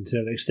season to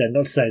an extent.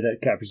 Not to say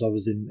that Kaprizov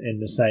was in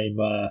the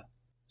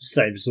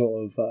same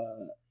sort of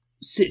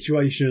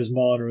situation as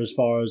Marner as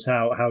far as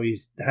how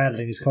he's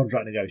handling his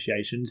contract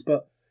negotiations,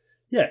 but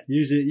yeah,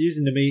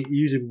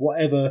 using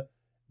whatever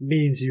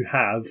means you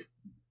have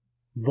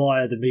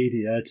via the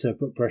media to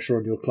put pressure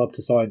on your club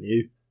to sign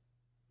you.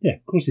 Yeah,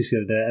 of course he's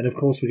going to do it, and of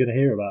course we're going to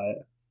hear about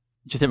it.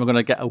 Do you think we're going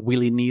to get a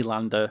Willie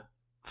Nylander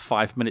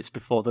 5 minutes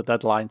before the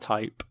deadline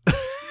type?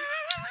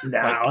 No,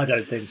 I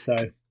don't think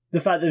so.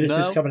 The fact that it's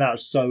just coming out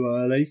so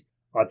early,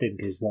 I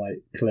think is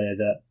like clear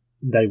that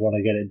they want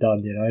to get it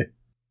done,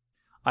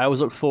 I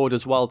always look forward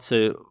as well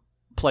to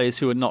players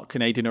who are not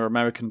Canadian or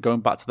American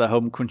going back to their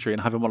home country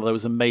and having one of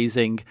those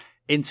amazing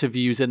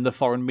interviews in the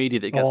foreign media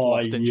that gets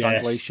lost in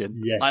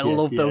translation. I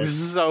love those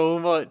so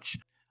much.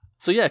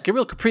 So yeah,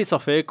 Kirill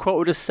Kaprizov here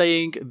quoted as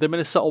saying, the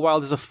Minnesota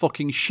Wild is a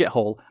fucking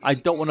shithole. I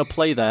don't want to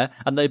play there,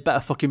 and they better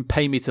fucking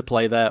pay me to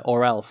play there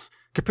or else.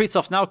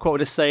 Kaprizov's now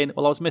quoted as saying,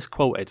 well, I was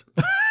misquoted.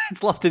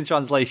 It's lost in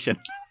translation.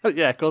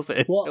 Yeah, of course it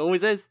is. It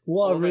always is.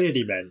 What I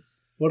really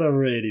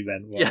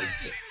meant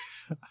was...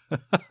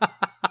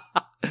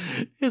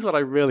 Here's what I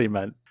really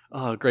meant.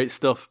 Oh, great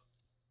stuff.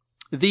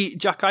 The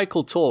Jack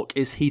Eichel talk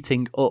is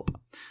heating up,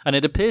 and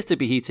it appears to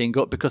be heating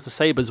up because the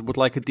Sabres would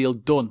like a deal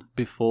done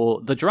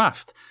before the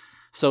draft,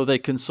 so they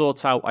can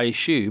sort out, I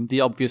assume,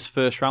 the obvious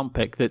first-round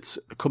pick that's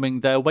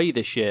coming their way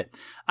this year.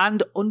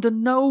 And under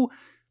no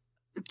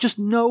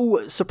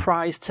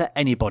surprise to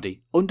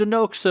anybody, under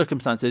no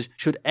circumstances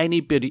should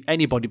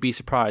anybody be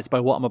surprised by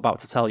what I'm about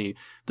to tell you.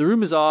 The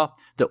rumours are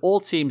that all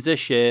teams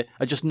this year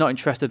are just not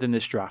interested in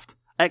this draft,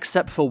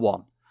 except for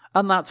one,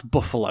 and that's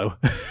Buffalo.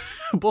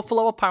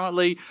 Buffalo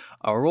apparently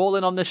are all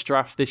in on this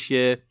draft this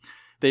year.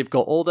 They've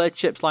got all their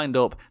chips lined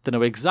up. They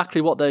know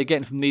exactly what they're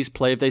getting from these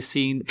players. They've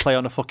seen play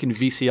on a fucking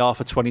VCR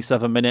for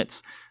 27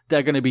 minutes.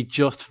 They're going to be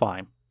just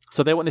fine.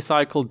 So they want this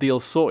Eichel deal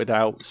sorted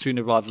out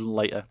sooner rather than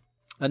later.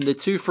 And the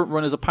two front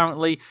runners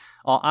apparently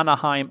are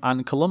Anaheim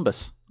and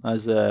Columbus.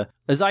 As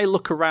I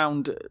look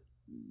around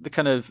the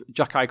kind of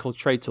Jack Eichel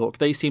trade talk,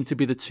 they seem to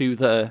be the two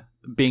that are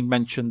being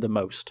mentioned the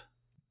most.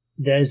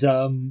 There's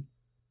a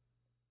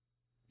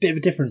bit of a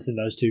difference in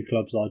those two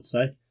clubs, I'd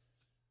say.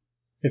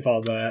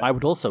 I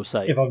would also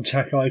say, if I'm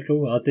Jack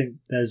Eichel, I think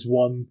there's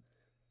one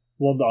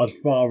that I'd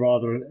far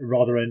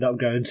rather end up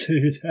going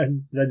to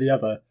than the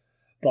other.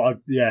 But I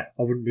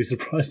wouldn't be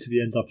surprised if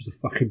he ends up as a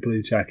fucking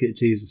Blue Jacket.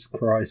 Jesus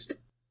Christ.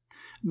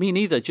 Me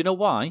neither. Do you know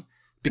why?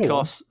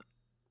 Because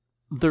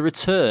the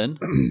return,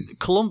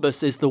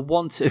 Columbus is the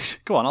one.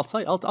 Go on, I'll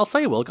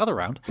tell you. Will gather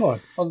round. Go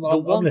on,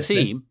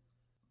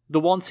 the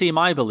one team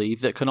I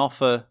believe that can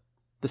offer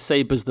the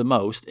Sabres the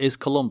most is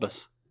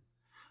Columbus,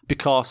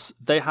 because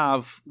they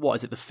have, what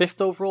is it, the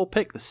 5th overall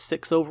pick, the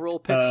 6th overall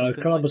pick?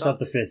 Columbus have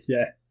the 5th,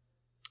 yeah.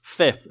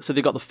 5th. So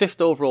they got the 5th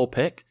overall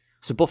pick.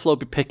 So Buffalo will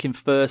be picking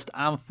 1st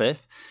and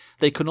 5th.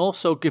 They can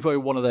also give away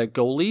one of their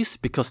goalies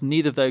because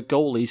neither of their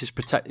goalies is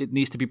protected. It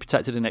needs to be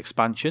protected in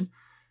expansion.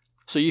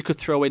 So you could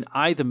throw in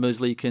either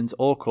Merzlikins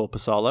or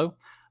Korpisalo,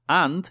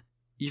 and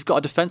you've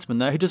got a defenseman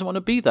there who doesn't want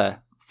to be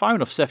there Fair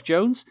enough, Seth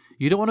Jones.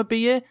 You don't want to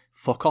be here?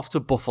 Fuck off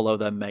to Buffalo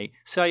then, mate.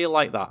 See how you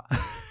like that.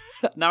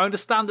 Now, I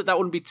understand that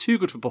wouldn't be too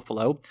good for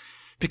Buffalo,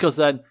 because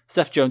then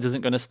Seth Jones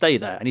isn't going to stay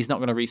there and he's not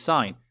going to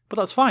re-sign. But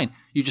that's fine.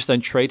 You just then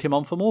trade him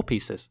on for more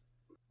pieces.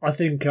 I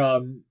think,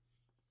 normal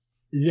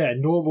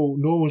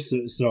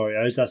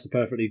scenarios, that's a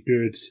perfectly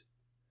good,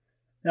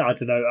 I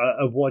don't know,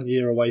 a 1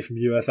 year away from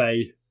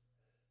UFA,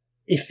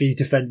 iffy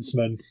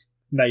defenseman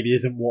maybe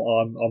isn't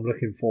what I'm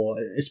looking for,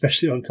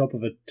 especially on top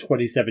of a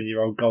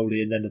 27-year-old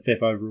goalie and then the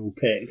 5th overall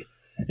pick.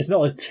 It's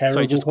not a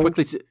terrible...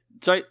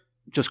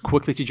 Just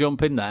quickly to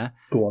jump in there.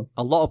 Go on.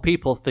 A lot of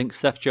people think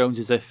Seth Jones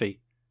is iffy.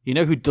 You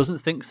know who doesn't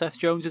think Seth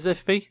Jones is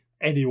iffy?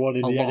 Anyone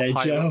in the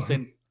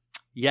NHL.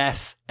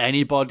 Yes,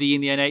 anybody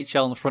in the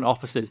NHL in the front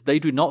offices. They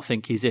do not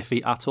think he's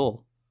iffy at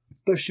all.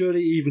 But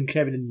surely even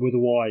Kevin with a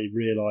Y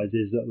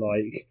realises that,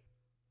 like,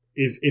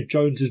 if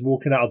Jones is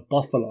walking out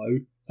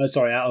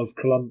of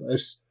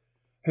Columbus,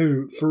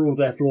 who, for all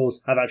their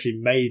flaws, have actually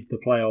made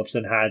the playoffs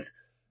and had,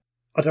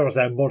 I don't want to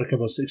say a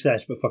modicum of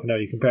success, but fucking hell,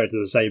 you compare it to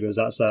the Sabres,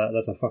 that's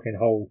a fucking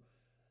whole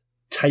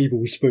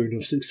tablespoon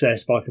of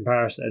success by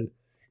comparison.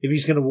 If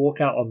he's going to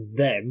walk out on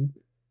them,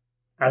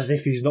 as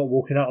if he's not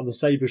walking out on the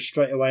Sabres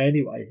straight away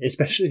anyway,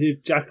 especially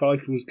if Jack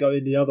Eichel's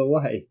going the other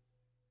way.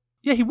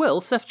 Yeah, he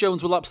will. Seth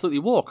Jones will absolutely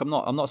walk. I'm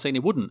not saying he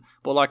wouldn't.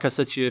 But like I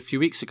said to you a few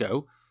weeks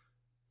ago,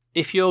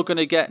 if you're going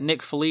to get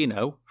Nick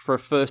Foligno for a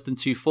 1st and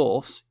 2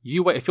 fourths,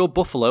 you wait. If you're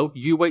Buffalo,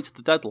 you wait to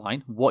the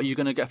deadline. What are you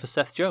going to get for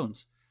Seth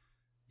Jones?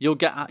 You'll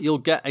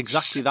get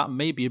exactly that,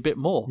 maybe a bit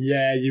more.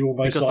 Yeah, you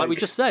almost because like we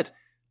just said,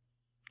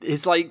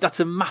 it's like that's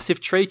a massive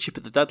trade chip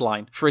at the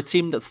deadline for a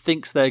team that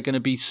thinks they're going to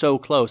be so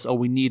close. Oh,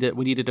 we need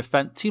a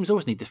defense. Teams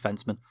always need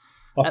defensemen,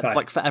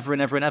 like forever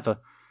and ever and ever.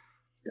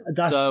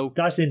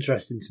 That's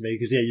interesting to me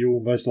because you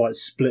almost like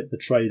split the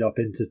trade up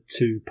into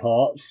 2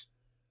 parts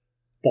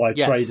by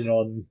trading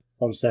on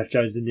Seth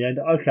Jones in the end.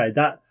 Okay,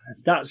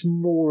 that's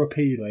more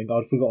appealing.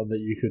 I'd forgotten that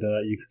you could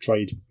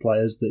trade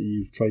players that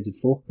you've traded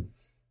for.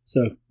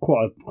 So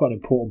quite an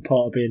important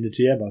part of being the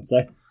GM, I'd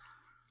say.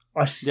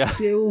 I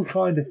still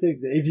kind of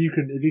think that if you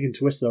can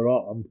twist their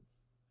arm,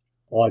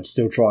 I'd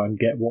still try and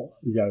get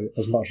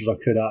as much as I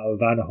could out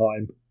of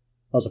Anaheim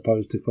as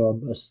opposed to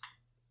Columbus.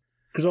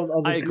 Because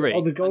on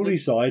the goalie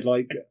side,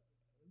 like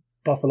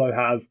Buffalo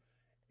have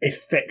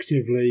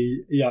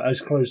effectively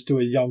as close to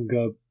a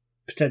younger,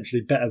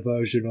 potentially better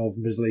version of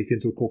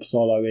Merzlikins or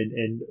Korpisalo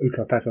in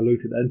Ukko-Pekka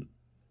Luukkonen,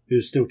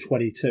 who's still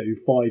 22,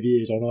 5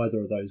 years on either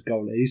of those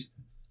goalies.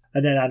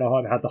 And then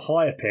Anaheim have the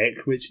higher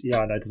pick, which,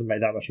 I know it doesn't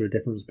make that much of a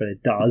difference, but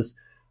it does,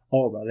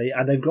 ultimately.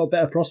 And they've got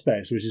better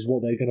prospects, which is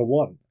what they're going to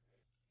want.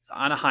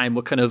 Anaheim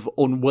were kind of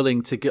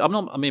unwilling to give...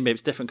 maybe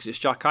it's different because it's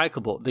Jack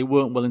Eichel, but they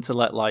weren't willing to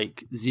let,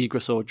 like,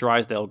 Zegras or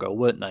Drysdale go,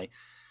 weren't they?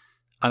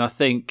 And I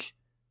think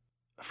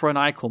for an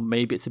Eichel,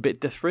 maybe it's a bit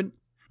different.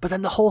 But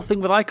then the whole thing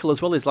with Eichel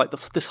as well is, like,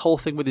 this whole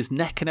thing with his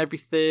neck and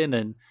everything,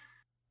 and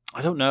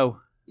I don't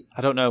know.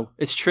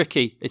 It's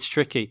tricky.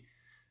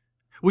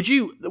 Would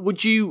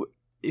you...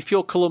 If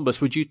you're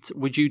Columbus, would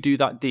you do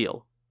that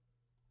deal?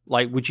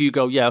 Like, would you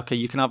go, yeah, okay,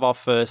 you can have our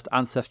first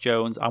and Seth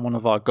Jones and one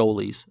of our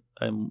goalies,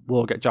 and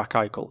we'll get Jack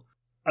Eichel?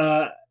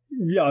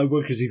 Yeah, I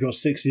would, because you've got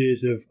 6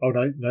 years of... Oh,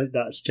 no,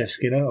 that's Jeff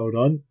Skinner, hold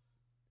on.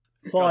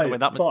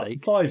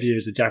 5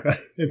 years of Jack...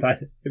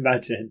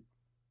 Imagine.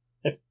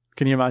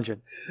 Can you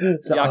imagine?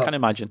 Yeah, I can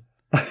imagine.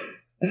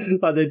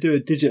 Like they do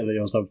it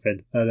digitally or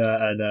something,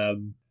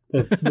 and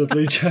the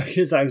Blue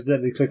Jackets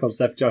accidentally click on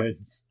Seth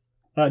Jones.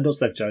 Not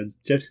Seth Jones,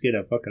 Jeff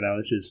Skinner. Fucking hell,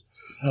 this is...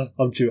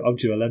 I'm due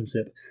a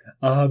lemsip.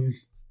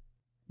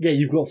 Yeah,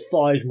 you've got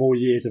 5 more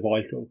years of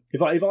Eichel.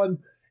 If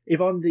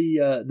I'm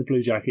the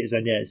Blue Jackets,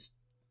 then yes.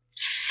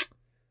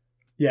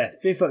 Yeah,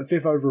 fifth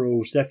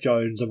overall, Seth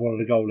Jones and one of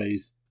the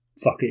goalies.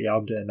 Fuck it, yeah,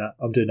 I'm doing that.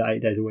 I'm doing that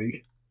 8 days a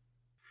week.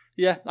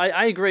 Yeah,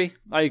 I agree.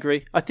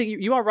 I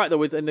think you are right,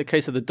 though, in the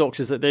case of the Ducks,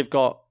 is that they've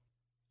got...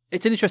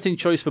 It's an interesting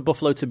choice for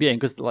Buffalo to be in,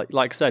 because like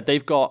I said,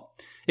 they've got...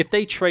 If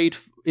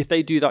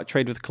they do that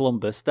trade with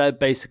Columbus, they're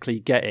basically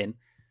getting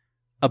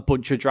a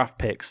bunch of draft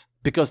picks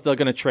because they're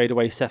going to trade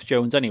away Seth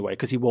Jones anyway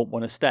because he won't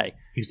want to stay.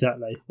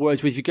 Exactly.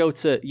 Whereas if you go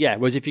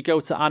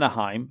to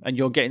Anaheim and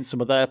you're getting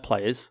some of their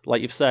players,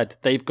 like you've said,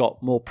 they've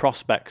got more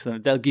prospects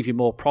and they'll give you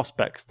more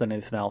prospects than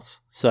anything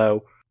else.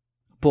 So,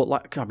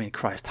 but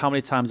Christ, how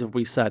many times have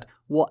we said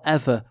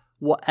whatever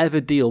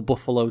deal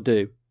Buffalo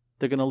do,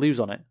 they're going to lose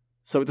on it.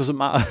 So it doesn't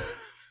matter,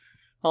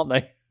 aren't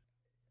they?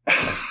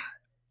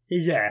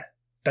 Yeah.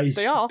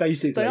 They are.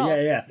 Basically,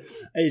 yeah.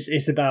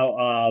 It's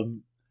about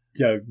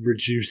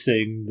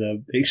reducing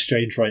the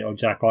exchange rate on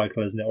Jack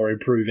Eichel, isn't it, or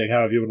improving,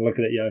 however you want to look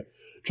at it.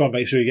 Try and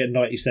make sure you get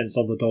 90 cents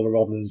on the dollar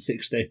rather than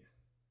 60.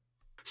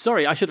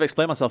 Sorry, I should have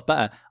explained myself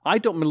better. I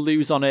don't want to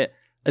lose on it,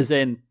 as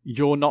in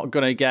you're not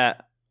going to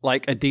get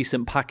like a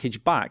decent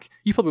package back.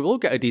 You probably will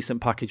get a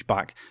decent package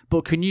back,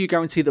 but can you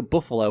guarantee that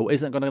Buffalo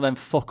isn't going to then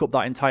fuck up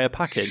that entire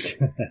package?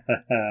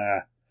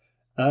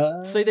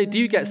 Say they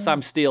do get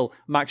Sam Steele,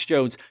 Max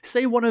Jones.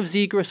 Say one of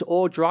Zegras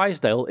or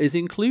Drysdale is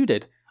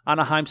included.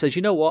 Anaheim says,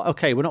 you know what?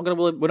 Okay, we're not going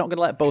to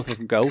let both of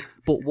them go,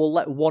 but we'll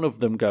let one of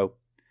them go.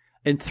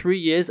 In 3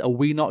 years, are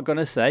we not going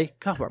to say,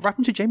 God, what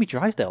happened to Jamie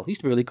Drysdale? He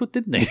used to be really good,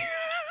 didn't he?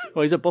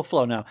 Well, he's at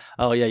Buffalo now.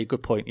 Oh, yeah,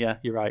 good point. Yeah,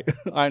 you're right.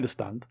 I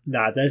understand.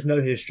 Nah, there's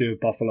no history of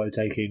Buffalo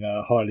taking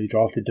a highly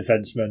drafted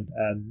defenseman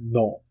and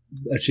not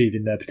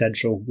achieving their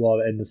potential while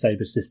in the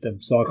Sabres system.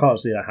 So I can't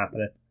see that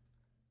happening.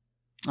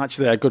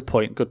 Actually, a good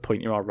point. Good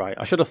point. You are right.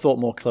 I should have thought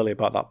more clearly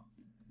about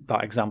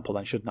that example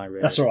then, shouldn't I,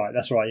 really? That's all right.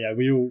 Yeah,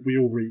 we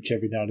all reach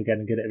every now and again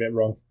and get it a bit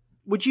wrong.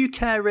 Would you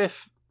care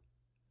if...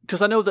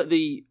 Because I know that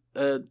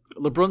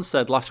LeBrun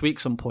said last week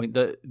some point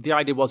that the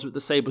idea was that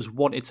the Sabres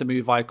wanted to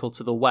move Eichel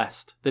to the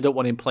West. They don't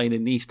want him playing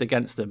in the East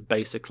against them,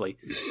 basically.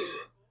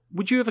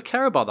 Would you ever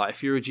care about that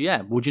if you're a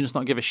GM? Would you just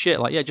not give a shit?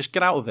 Like, yeah, just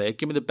get out of here.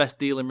 Give me the best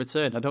deal in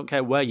return. I don't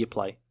care where you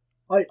play.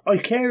 I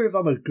care if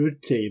I'm a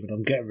good team and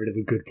I'm getting rid of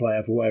a good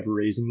player for whatever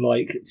reason,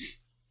 like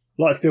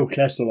Phil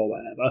Kessel or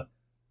whatever.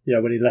 Yeah,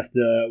 when he left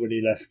the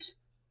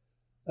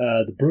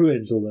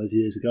Bruins all those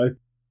years ago,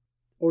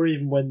 or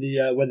even when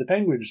the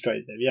Penguins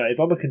traded him. Yeah,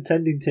 if I'm a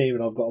contending team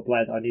and I've got a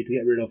player that I need to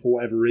get rid of for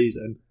whatever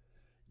reason,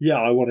 yeah,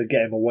 I want to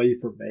get him away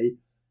from me.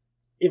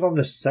 If I'm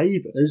the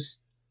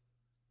Sabres,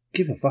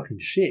 give a fucking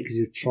shit because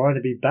you're trying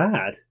to be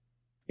bad.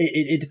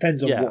 It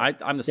depends on what.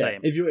 I'm the same.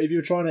 If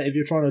you're trying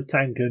to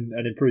tank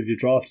and improve your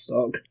draft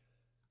stock,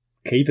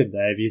 keep him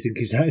there. If you think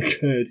he's that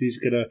good, he's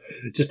gonna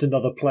just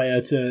another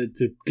player to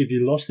give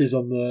you losses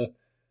in the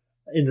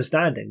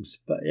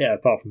standings. But yeah,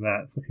 apart from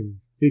that, fucking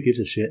who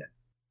gives a shit?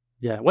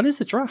 Yeah, when is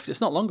the draft?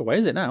 It's not long away,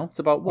 is it now? It's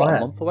about a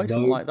month away,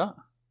 something like that.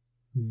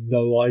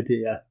 No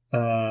idea.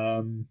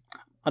 I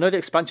know the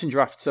expansion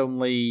draft's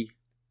only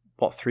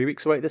 3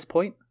 weeks away at this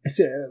point.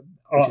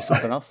 Which is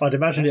something else. I'd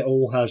imagine it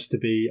all has to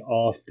be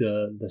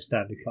after the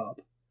Stanley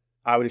Cup.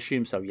 I would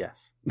assume so,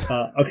 yes.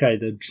 Okay,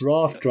 the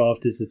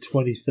draft is the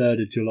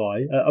 23rd of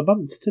July, a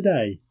month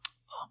today.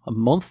 A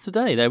month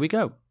today, there we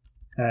go.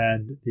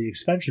 And the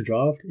expansion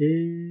draft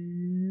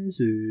is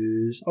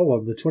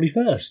on the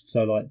 21st,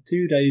 so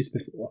 2 days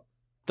before.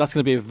 That's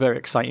going to be a very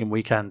exciting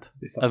weekend.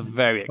 A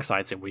very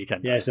exciting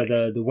weekend. Yeah, so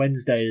the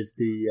Wednesday is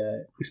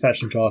the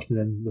expansion draft, and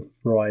then the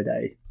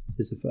Friday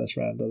is the first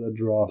round of the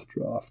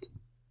draft.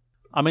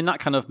 I'm in that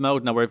kind of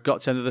mode now where I've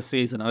got to the end of the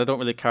season and I don't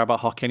really care about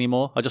hockey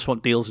anymore. I just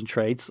want deals and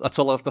trades. That's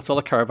all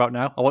I care about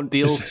now. I want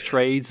deals,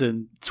 trades,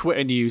 and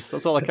Twitter news.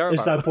 That's all I care about.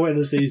 It's that point in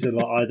the season,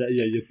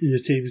 your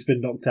team's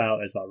been knocked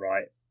out. It's like,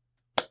 right,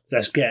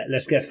 let's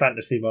get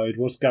fantasy mode.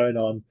 What's going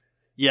on?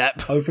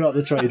 Yep. Open up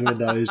the trade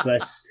windows.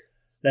 Let's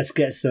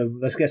get some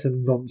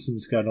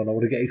nonsense going on. I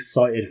want to get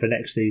excited for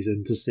next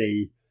season to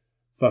see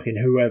fucking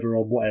whoever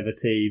on whatever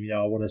team.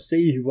 I want to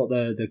see what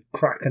the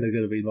Kraken are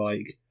going to be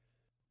like.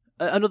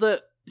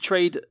 Another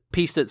trade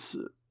piece that's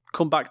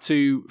come back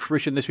to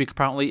fruition this week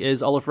apparently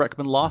is Oliver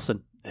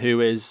Ekman-Larsson,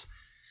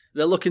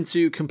 they're looking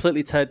to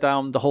completely tear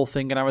down the whole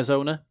thing in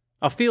Arizona.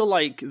 I feel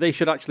like they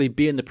should actually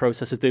be in the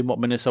process of doing what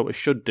Minnesota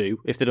should do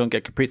if they don't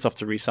get Kaprizov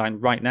to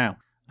re-sign right now.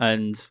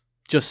 And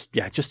just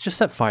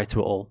set fire to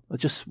it all.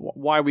 Just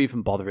why are we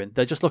even bothering?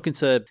 They're just looking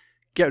to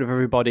get rid of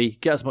everybody,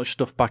 get as much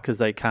stuff back as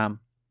they can.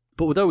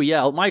 But with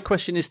OEL, my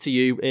question is to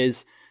you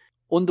is,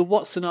 under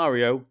what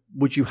scenario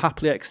would you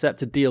happily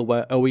accept a deal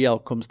where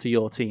OEL comes to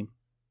your team?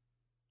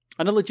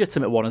 And a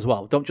legitimate one as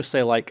well. Don't just say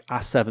our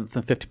 7th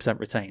and 50%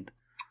 retained.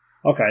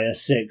 Okay, a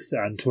 6th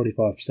and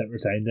 25%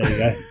 retained. There you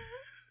go.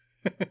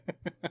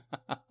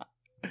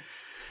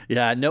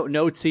 Yeah,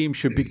 no team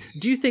should be...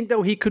 Do you think,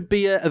 though, he could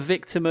be a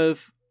victim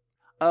of,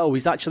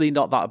 he's actually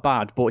not that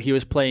bad, but he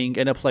was playing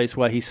in a place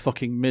where he's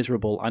fucking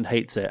miserable and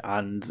hates it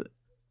and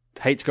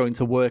hates going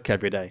to work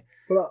every day?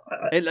 Well,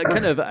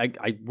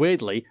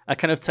 weirdly, a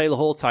kind of Taylor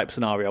Hall type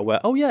scenario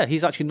where,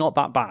 he's actually not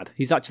that bad.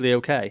 He's actually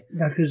okay.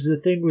 No, because the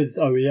thing with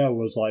OEL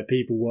was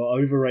people were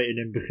overrating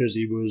him because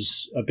he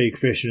was a big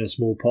fish in a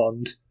small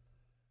pond.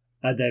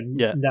 And then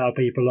now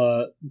people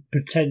are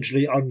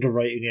potentially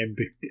underrating him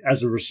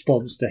as a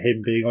response to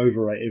him being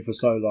overrated for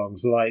so long.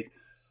 So, I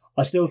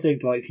still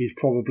think, he's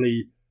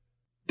probably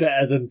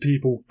better than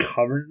people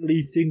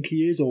currently think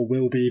he is or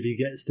will be if he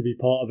gets to be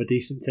part of a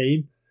decent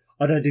team.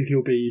 I don't think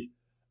he'll be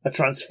a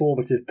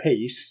transformative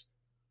piece,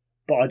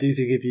 but I do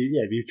think if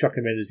you chuck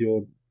him in as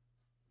your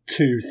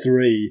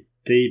 2-3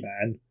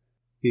 D-man,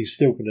 he's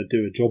still going to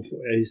do a job for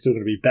you. He's still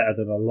going to be better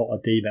than a lot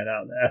of D-men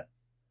out there.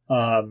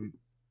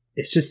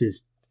 It's just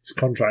his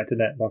contract,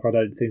 isn't it? I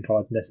don't think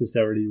I'd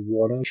necessarily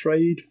want to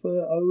trade for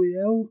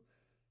OEL,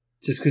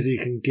 just because you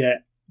can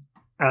get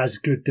as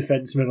good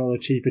defensemen on a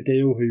cheaper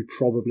deal who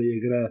probably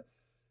are going to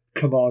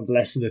command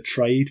less in a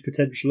trade,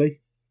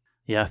 potentially.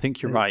 Yeah, I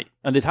think you're right.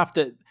 And they'd have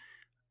to...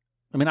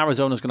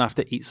 Arizona's going to have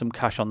to eat some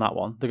cash on that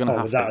one. They're going to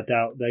have without a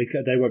doubt. They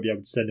won't be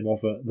able to send him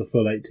off at the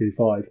full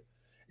 825.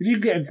 If you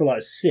can get him for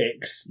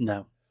 6...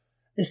 No.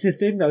 It's the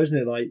thing, though,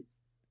 isn't it?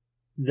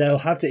 They'll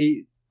have to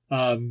eat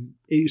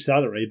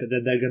salary, but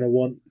then they're going to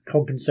want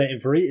compensating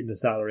for eating the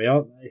salary,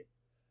 aren't they?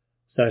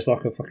 So it's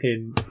like a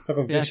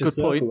vicious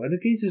circle. Point. And the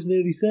geezer's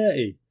nearly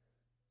 30.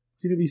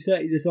 Is he going to be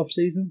 30 this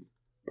off-season?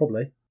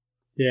 Probably.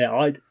 Yeah,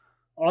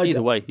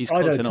 Either way, he's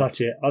close enough.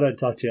 I don't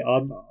touch it.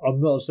 I'm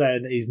not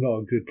saying that he's not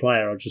a good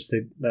player. I just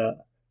think that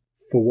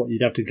for what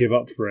you'd have to give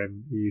up for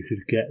him, you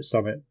could get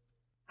something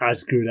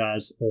as good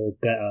as or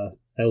better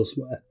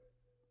elsewhere.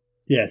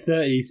 Yeah,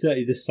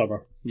 30 this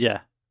summer.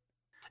 Yeah.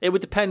 It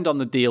would depend on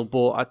the deal,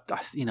 but,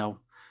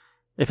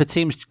 if a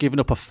team's giving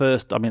up a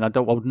first, I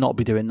would not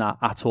be doing that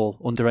at all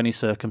under any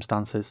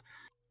circumstances.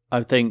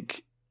 I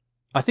think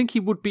he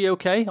would be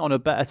okay on a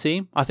better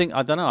team. I think,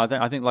 like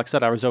I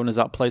said, Arizona's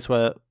that place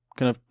where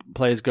kind of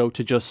players go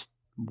to just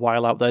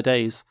while out their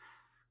days,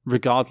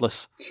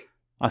 regardless.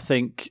 I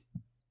think,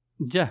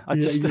 you're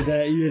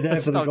there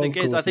for the golf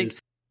courses. I think,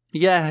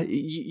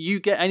 you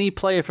get any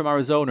player from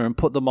Arizona and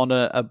put them on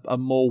a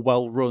more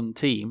well-run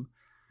team.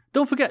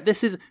 Don't forget,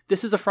 this is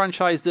a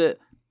franchise that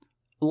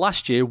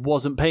last year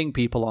wasn't paying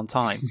people on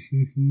time.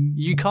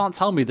 You can't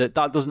tell me that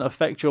doesn't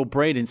affect your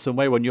brain in some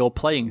way when you're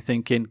playing,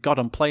 thinking, God,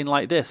 I'm playing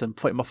like this and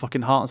putting my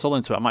fucking heart and soul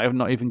into it. I might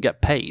not even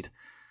get paid.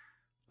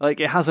 Like,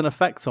 it has an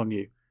effect on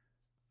you.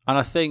 And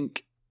I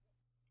think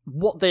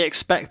what they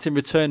expect in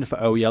return for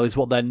OEL is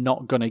what they're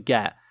not going to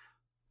get.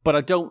 But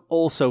I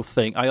also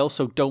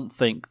don't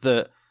think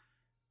that,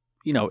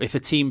 if a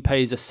team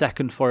pays a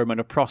second for him and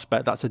a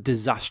prospect, that's a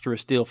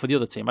disastrous deal for the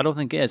other team. I don't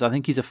think it is. I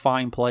think he's a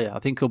fine player. I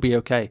think he'll be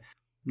okay.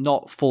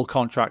 Not full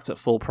contract at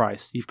full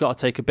price. You've got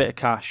to take a bit of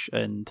cash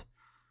and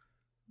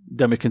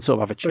then we can sort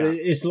of have a chat. But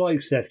it's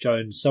like Seth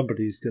Jones.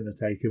 Somebody's going to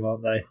take him,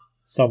 aren't they?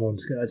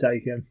 Someone's going to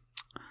take him.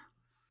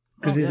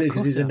 Because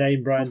he's a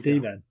name brand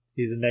D-man.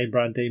 He's a name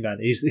brand D-man.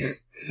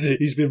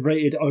 He's been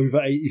rated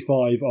over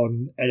 85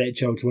 on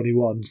NHL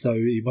 21, so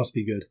he must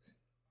be good.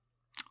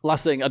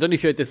 Last thing, I don't know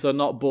if you heard this or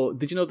not, but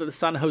did you know that the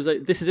San Jose...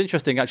 This is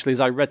interesting, actually,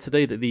 as I read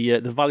today that the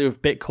value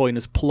of Bitcoin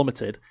has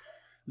plummeted.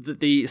 That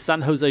the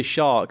San Jose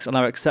Sharks are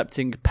now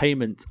accepting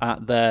payment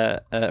at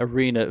their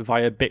arena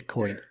via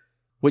Bitcoin,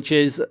 which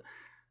is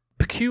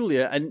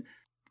peculiar. And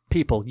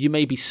people, you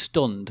may be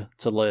stunned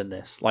to learn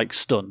this, like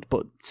stunned,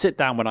 but sit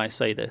down when I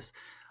say this.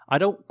 I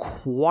don't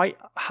quite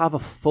have a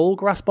full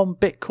grasp on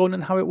Bitcoin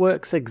and how it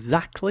works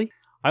exactly.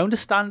 I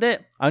understand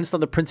it. I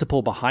understand the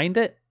principle behind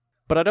it,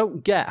 but I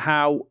don't get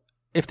how,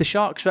 if the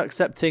Sharks are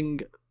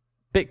accepting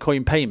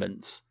Bitcoin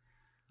payments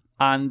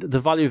and the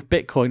value of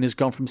Bitcoin has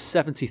gone from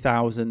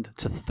 70,000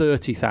 to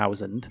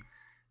 30,000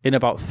 in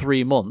about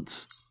 3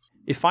 months,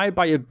 if I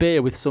buy a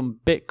beer with some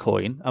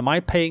Bitcoin, am I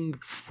paying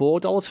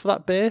 $4 for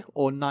that beer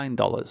or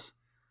 $9?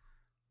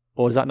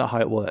 Or is that not how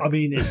it works? I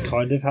mean, it's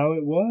kind of how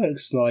it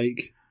works.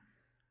 Like,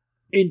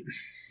 in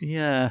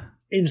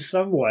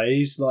some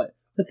ways, like,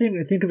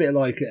 think of it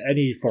like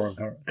any foreign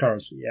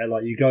currency. Yeah,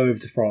 like you go over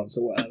to France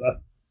or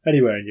whatever,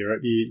 anywhere in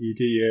Europe, you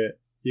do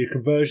your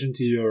conversion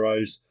to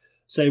euros.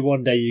 Say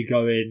one day you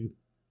go in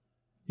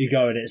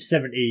at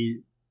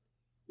 70p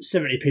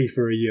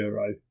for a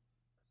euro.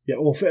 Yeah,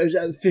 or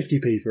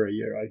 50p for a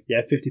euro.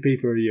 Yeah, 50p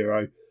for a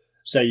euro.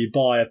 So you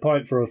buy a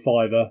pint for a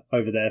fiver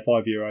over there,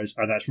 €5,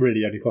 and that's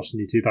really only costing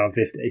you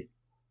 £2.50.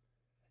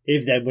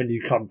 If then when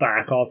you come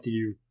back after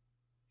you've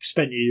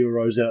spent your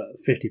euros at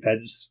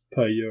 50p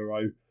per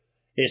euro,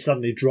 it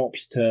suddenly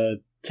drops to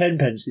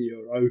 10p a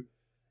euro,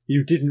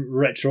 you didn't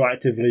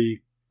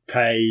retroactively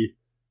pay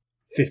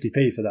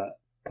 50p for that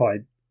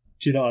pint.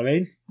 Do you know what I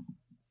mean?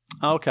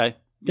 Okay.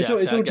 It's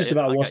all just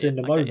about what's in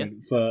the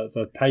moment for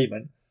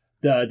payment.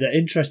 The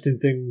interesting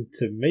thing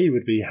to me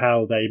would be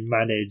how they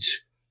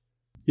manage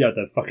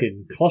the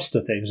fucking cost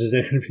of things. Is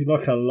there going to be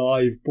like a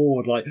live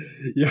board, like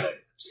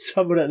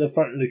someone at the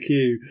front of the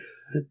queue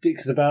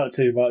dicks about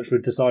too much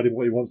with deciding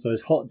what he wants on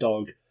his hot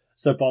dog,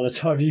 so by the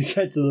time you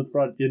get to the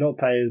front you're not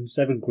paying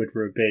 £7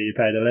 for a beer, you're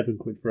paying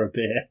 £11 for a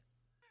beer.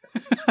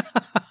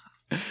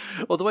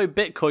 Well, the way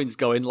Bitcoin's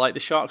going, like,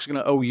 the Sharks are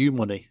going to owe you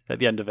money at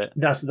the end of it.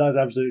 That's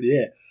absolutely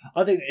it.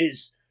 I think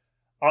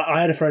I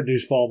had a friend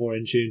who's far more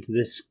in tune to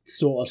this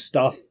sort of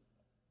stuff,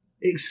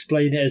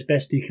 explain it as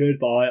best he could,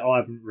 but I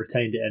haven't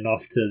retained it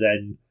enough to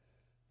then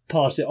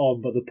pass it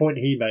on. But the point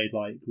he made,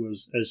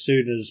 was as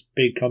soon as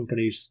big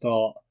companies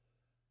start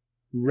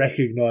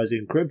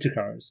recognising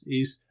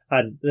cryptocurrencies,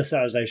 and the San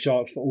Jose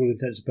Sharks, for all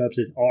intents and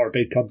purposes, are a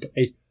big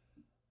company,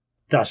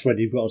 that's when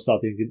you've got to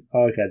start thinking,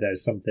 okay,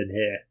 there's something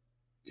here.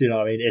 Do you know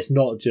what I mean? It's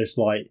not just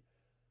like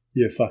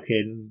your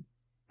fucking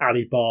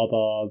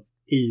Alibaba,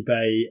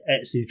 eBay,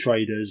 Etsy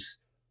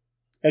traders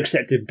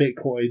accepting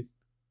Bitcoin.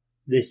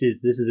 This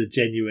is a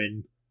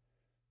genuine.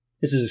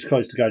 This is as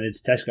close to going into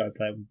Tesco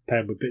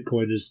paying with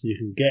Bitcoin as you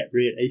can get,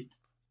 really.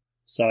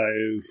 So,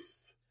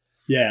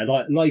 yeah,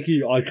 like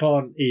you, I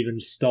can't even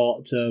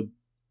start to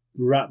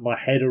wrap my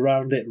head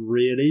around it,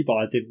 really. But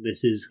I think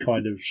this is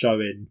kind of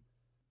showing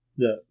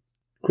that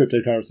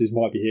cryptocurrencies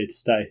might be here to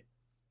stay.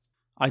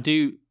 I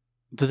do.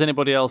 Does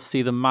anybody else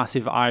see the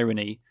massive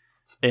irony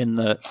in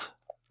that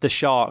the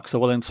Sharks are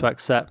willing to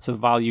accept a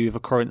value of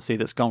a currency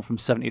that's gone from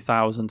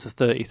 70,000 to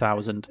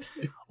 30,000?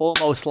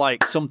 Almost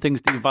like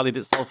something's devalued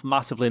itself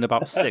massively in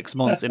about 6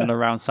 months in and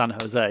around San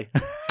Jose.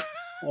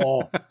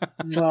 Oh,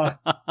 mwah,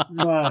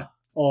 mwah.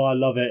 Oh, I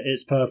love it.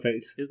 It's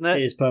perfect. Isn't it?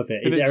 It is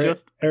perfect. Isn't it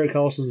just? Eric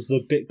Carlson's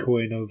the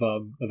Bitcoin of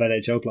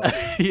NHL players.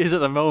 He is at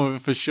the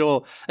moment, for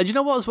sure. And you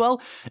know what, as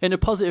well? In a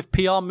positive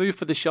PR move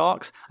for the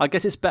Sharks, I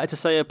guess it's better to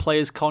say a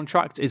player's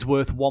contract is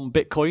worth 1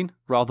 Bitcoin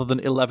rather than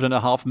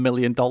 $11.5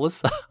 million.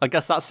 I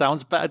guess that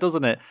sounds better,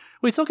 doesn't it?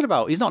 What are you talking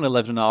about? He's not on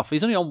 11.5.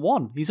 He's only on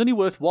 1. He's only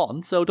worth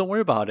 1, so don't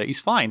worry about it.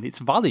 He's fine. It's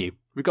value.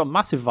 We've got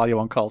massive value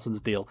on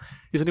Carlson's deal.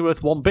 He's only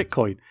worth 1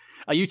 Bitcoin.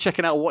 Are you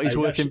checking out what he's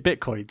worth in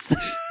Bitcoins?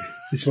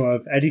 It's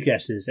worth, any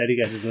guesses,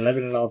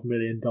 $11.5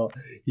 million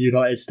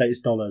United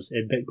States dollars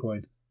in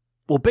Bitcoin.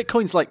 Well,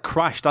 Bitcoin's like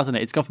crashed, hasn't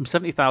it? It's gone from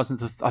 70,000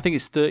 to, I think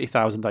it's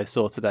 30,000 I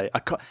saw today.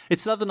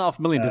 It's 11.5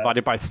 million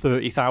divided by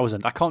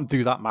 30,000. I can't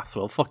do that maths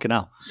well. Fucking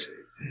hell.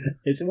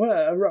 It's a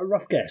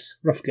rough guess.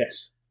 I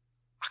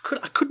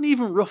couldn't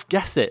even rough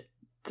guess it.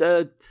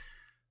 No,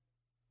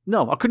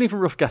 I couldn't even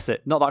rough guess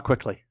it. Not that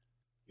quickly.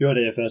 You heard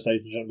it here first,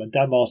 ladies and gentlemen.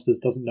 Dan Masters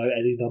doesn't know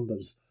any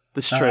numbers.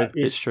 That's true.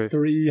 It's true.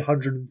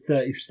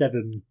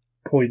 337.79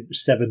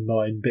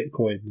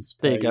 Bitcoins.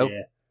 There you go.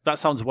 Year. That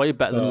sounds way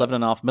better than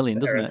 11.5 million,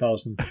 doesn't Eric it?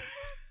 Carlson.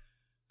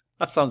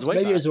 That sounds way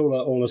better. Maybe it's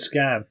all a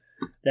scam.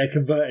 They're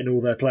converting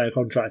all their player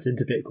contracts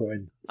into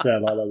Bitcoin. So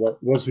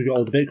once we got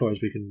all the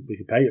Bitcoins, we can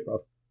pay it,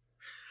 bro.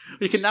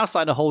 We can now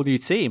sign a whole new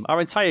team.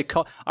 Our entire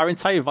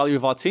value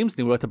of our team's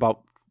now worth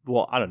about,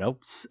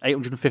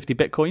 850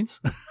 Bitcoins?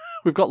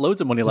 We've got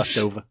loads of money left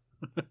over.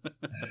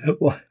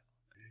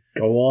 Go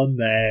on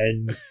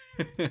then.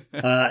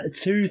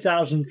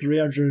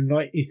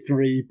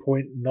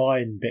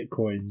 2,393.9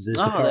 Bitcoins is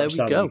the current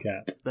salary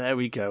cap. There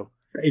we go.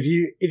 If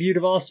you'd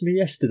have asked me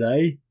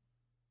yesterday,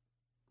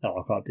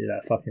 I can't do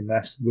that fucking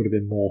maths. Would have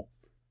been more.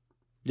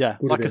 Yeah,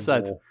 like I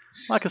said,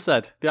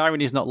 the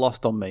irony is not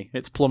lost on me.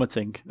 It's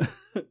plummeting,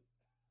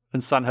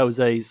 and San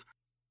Jose's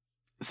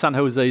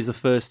the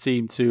first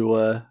team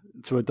to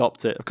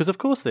adopt it because of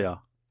course they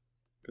are.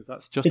 Because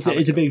that's just it's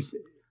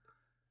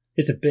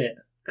a bit.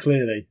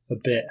 Clearly, a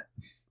bit.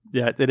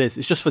 Yeah, it is.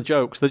 It's just for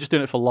jokes. They're just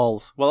doing it for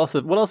lols. What else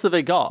have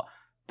they got?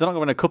 They're not going to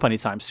win a cup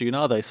anytime soon,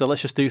 are they? So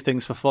let's just do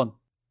things for fun.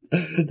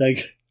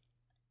 They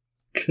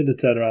could have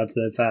turned around to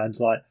their fans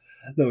like,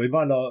 look,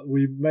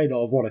 we may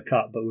not have won a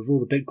cup, but with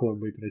all the Bitcoin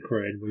we've been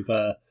accruing, we've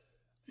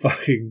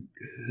fucking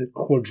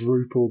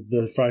quadrupled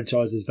the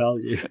franchise's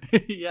value.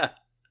 Yeah.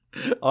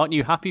 Aren't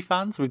you happy,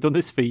 fans? We've done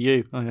this for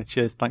you. Oh,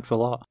 cheers. Thanks a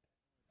lot.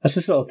 That's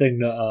the sort of thing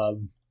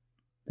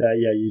that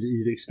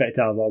you'd expect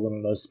out of like one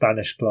of those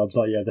Spanish clubs,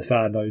 like the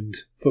fan-owned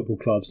football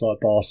clubs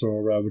like Barca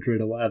or Real Madrid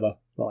or whatever.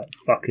 Like,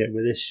 fuck it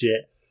with this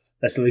shit.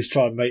 Let's at least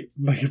try and make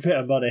a bit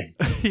of money.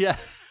 Yeah,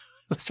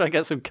 let's try and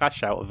get some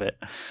cash out of it.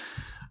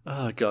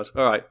 Oh god!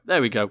 All right,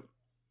 there we go.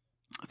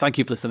 Thank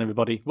you for listening,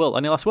 everybody. Will,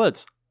 any last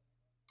words?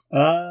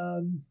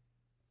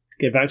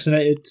 Get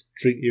vaccinated.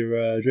 Drink your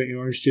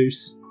orange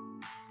juice.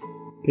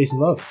 Peace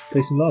and love.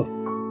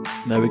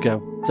 There we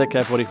go. Take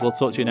care, everybody. We'll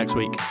talk to you next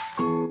week.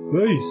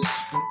 Peace.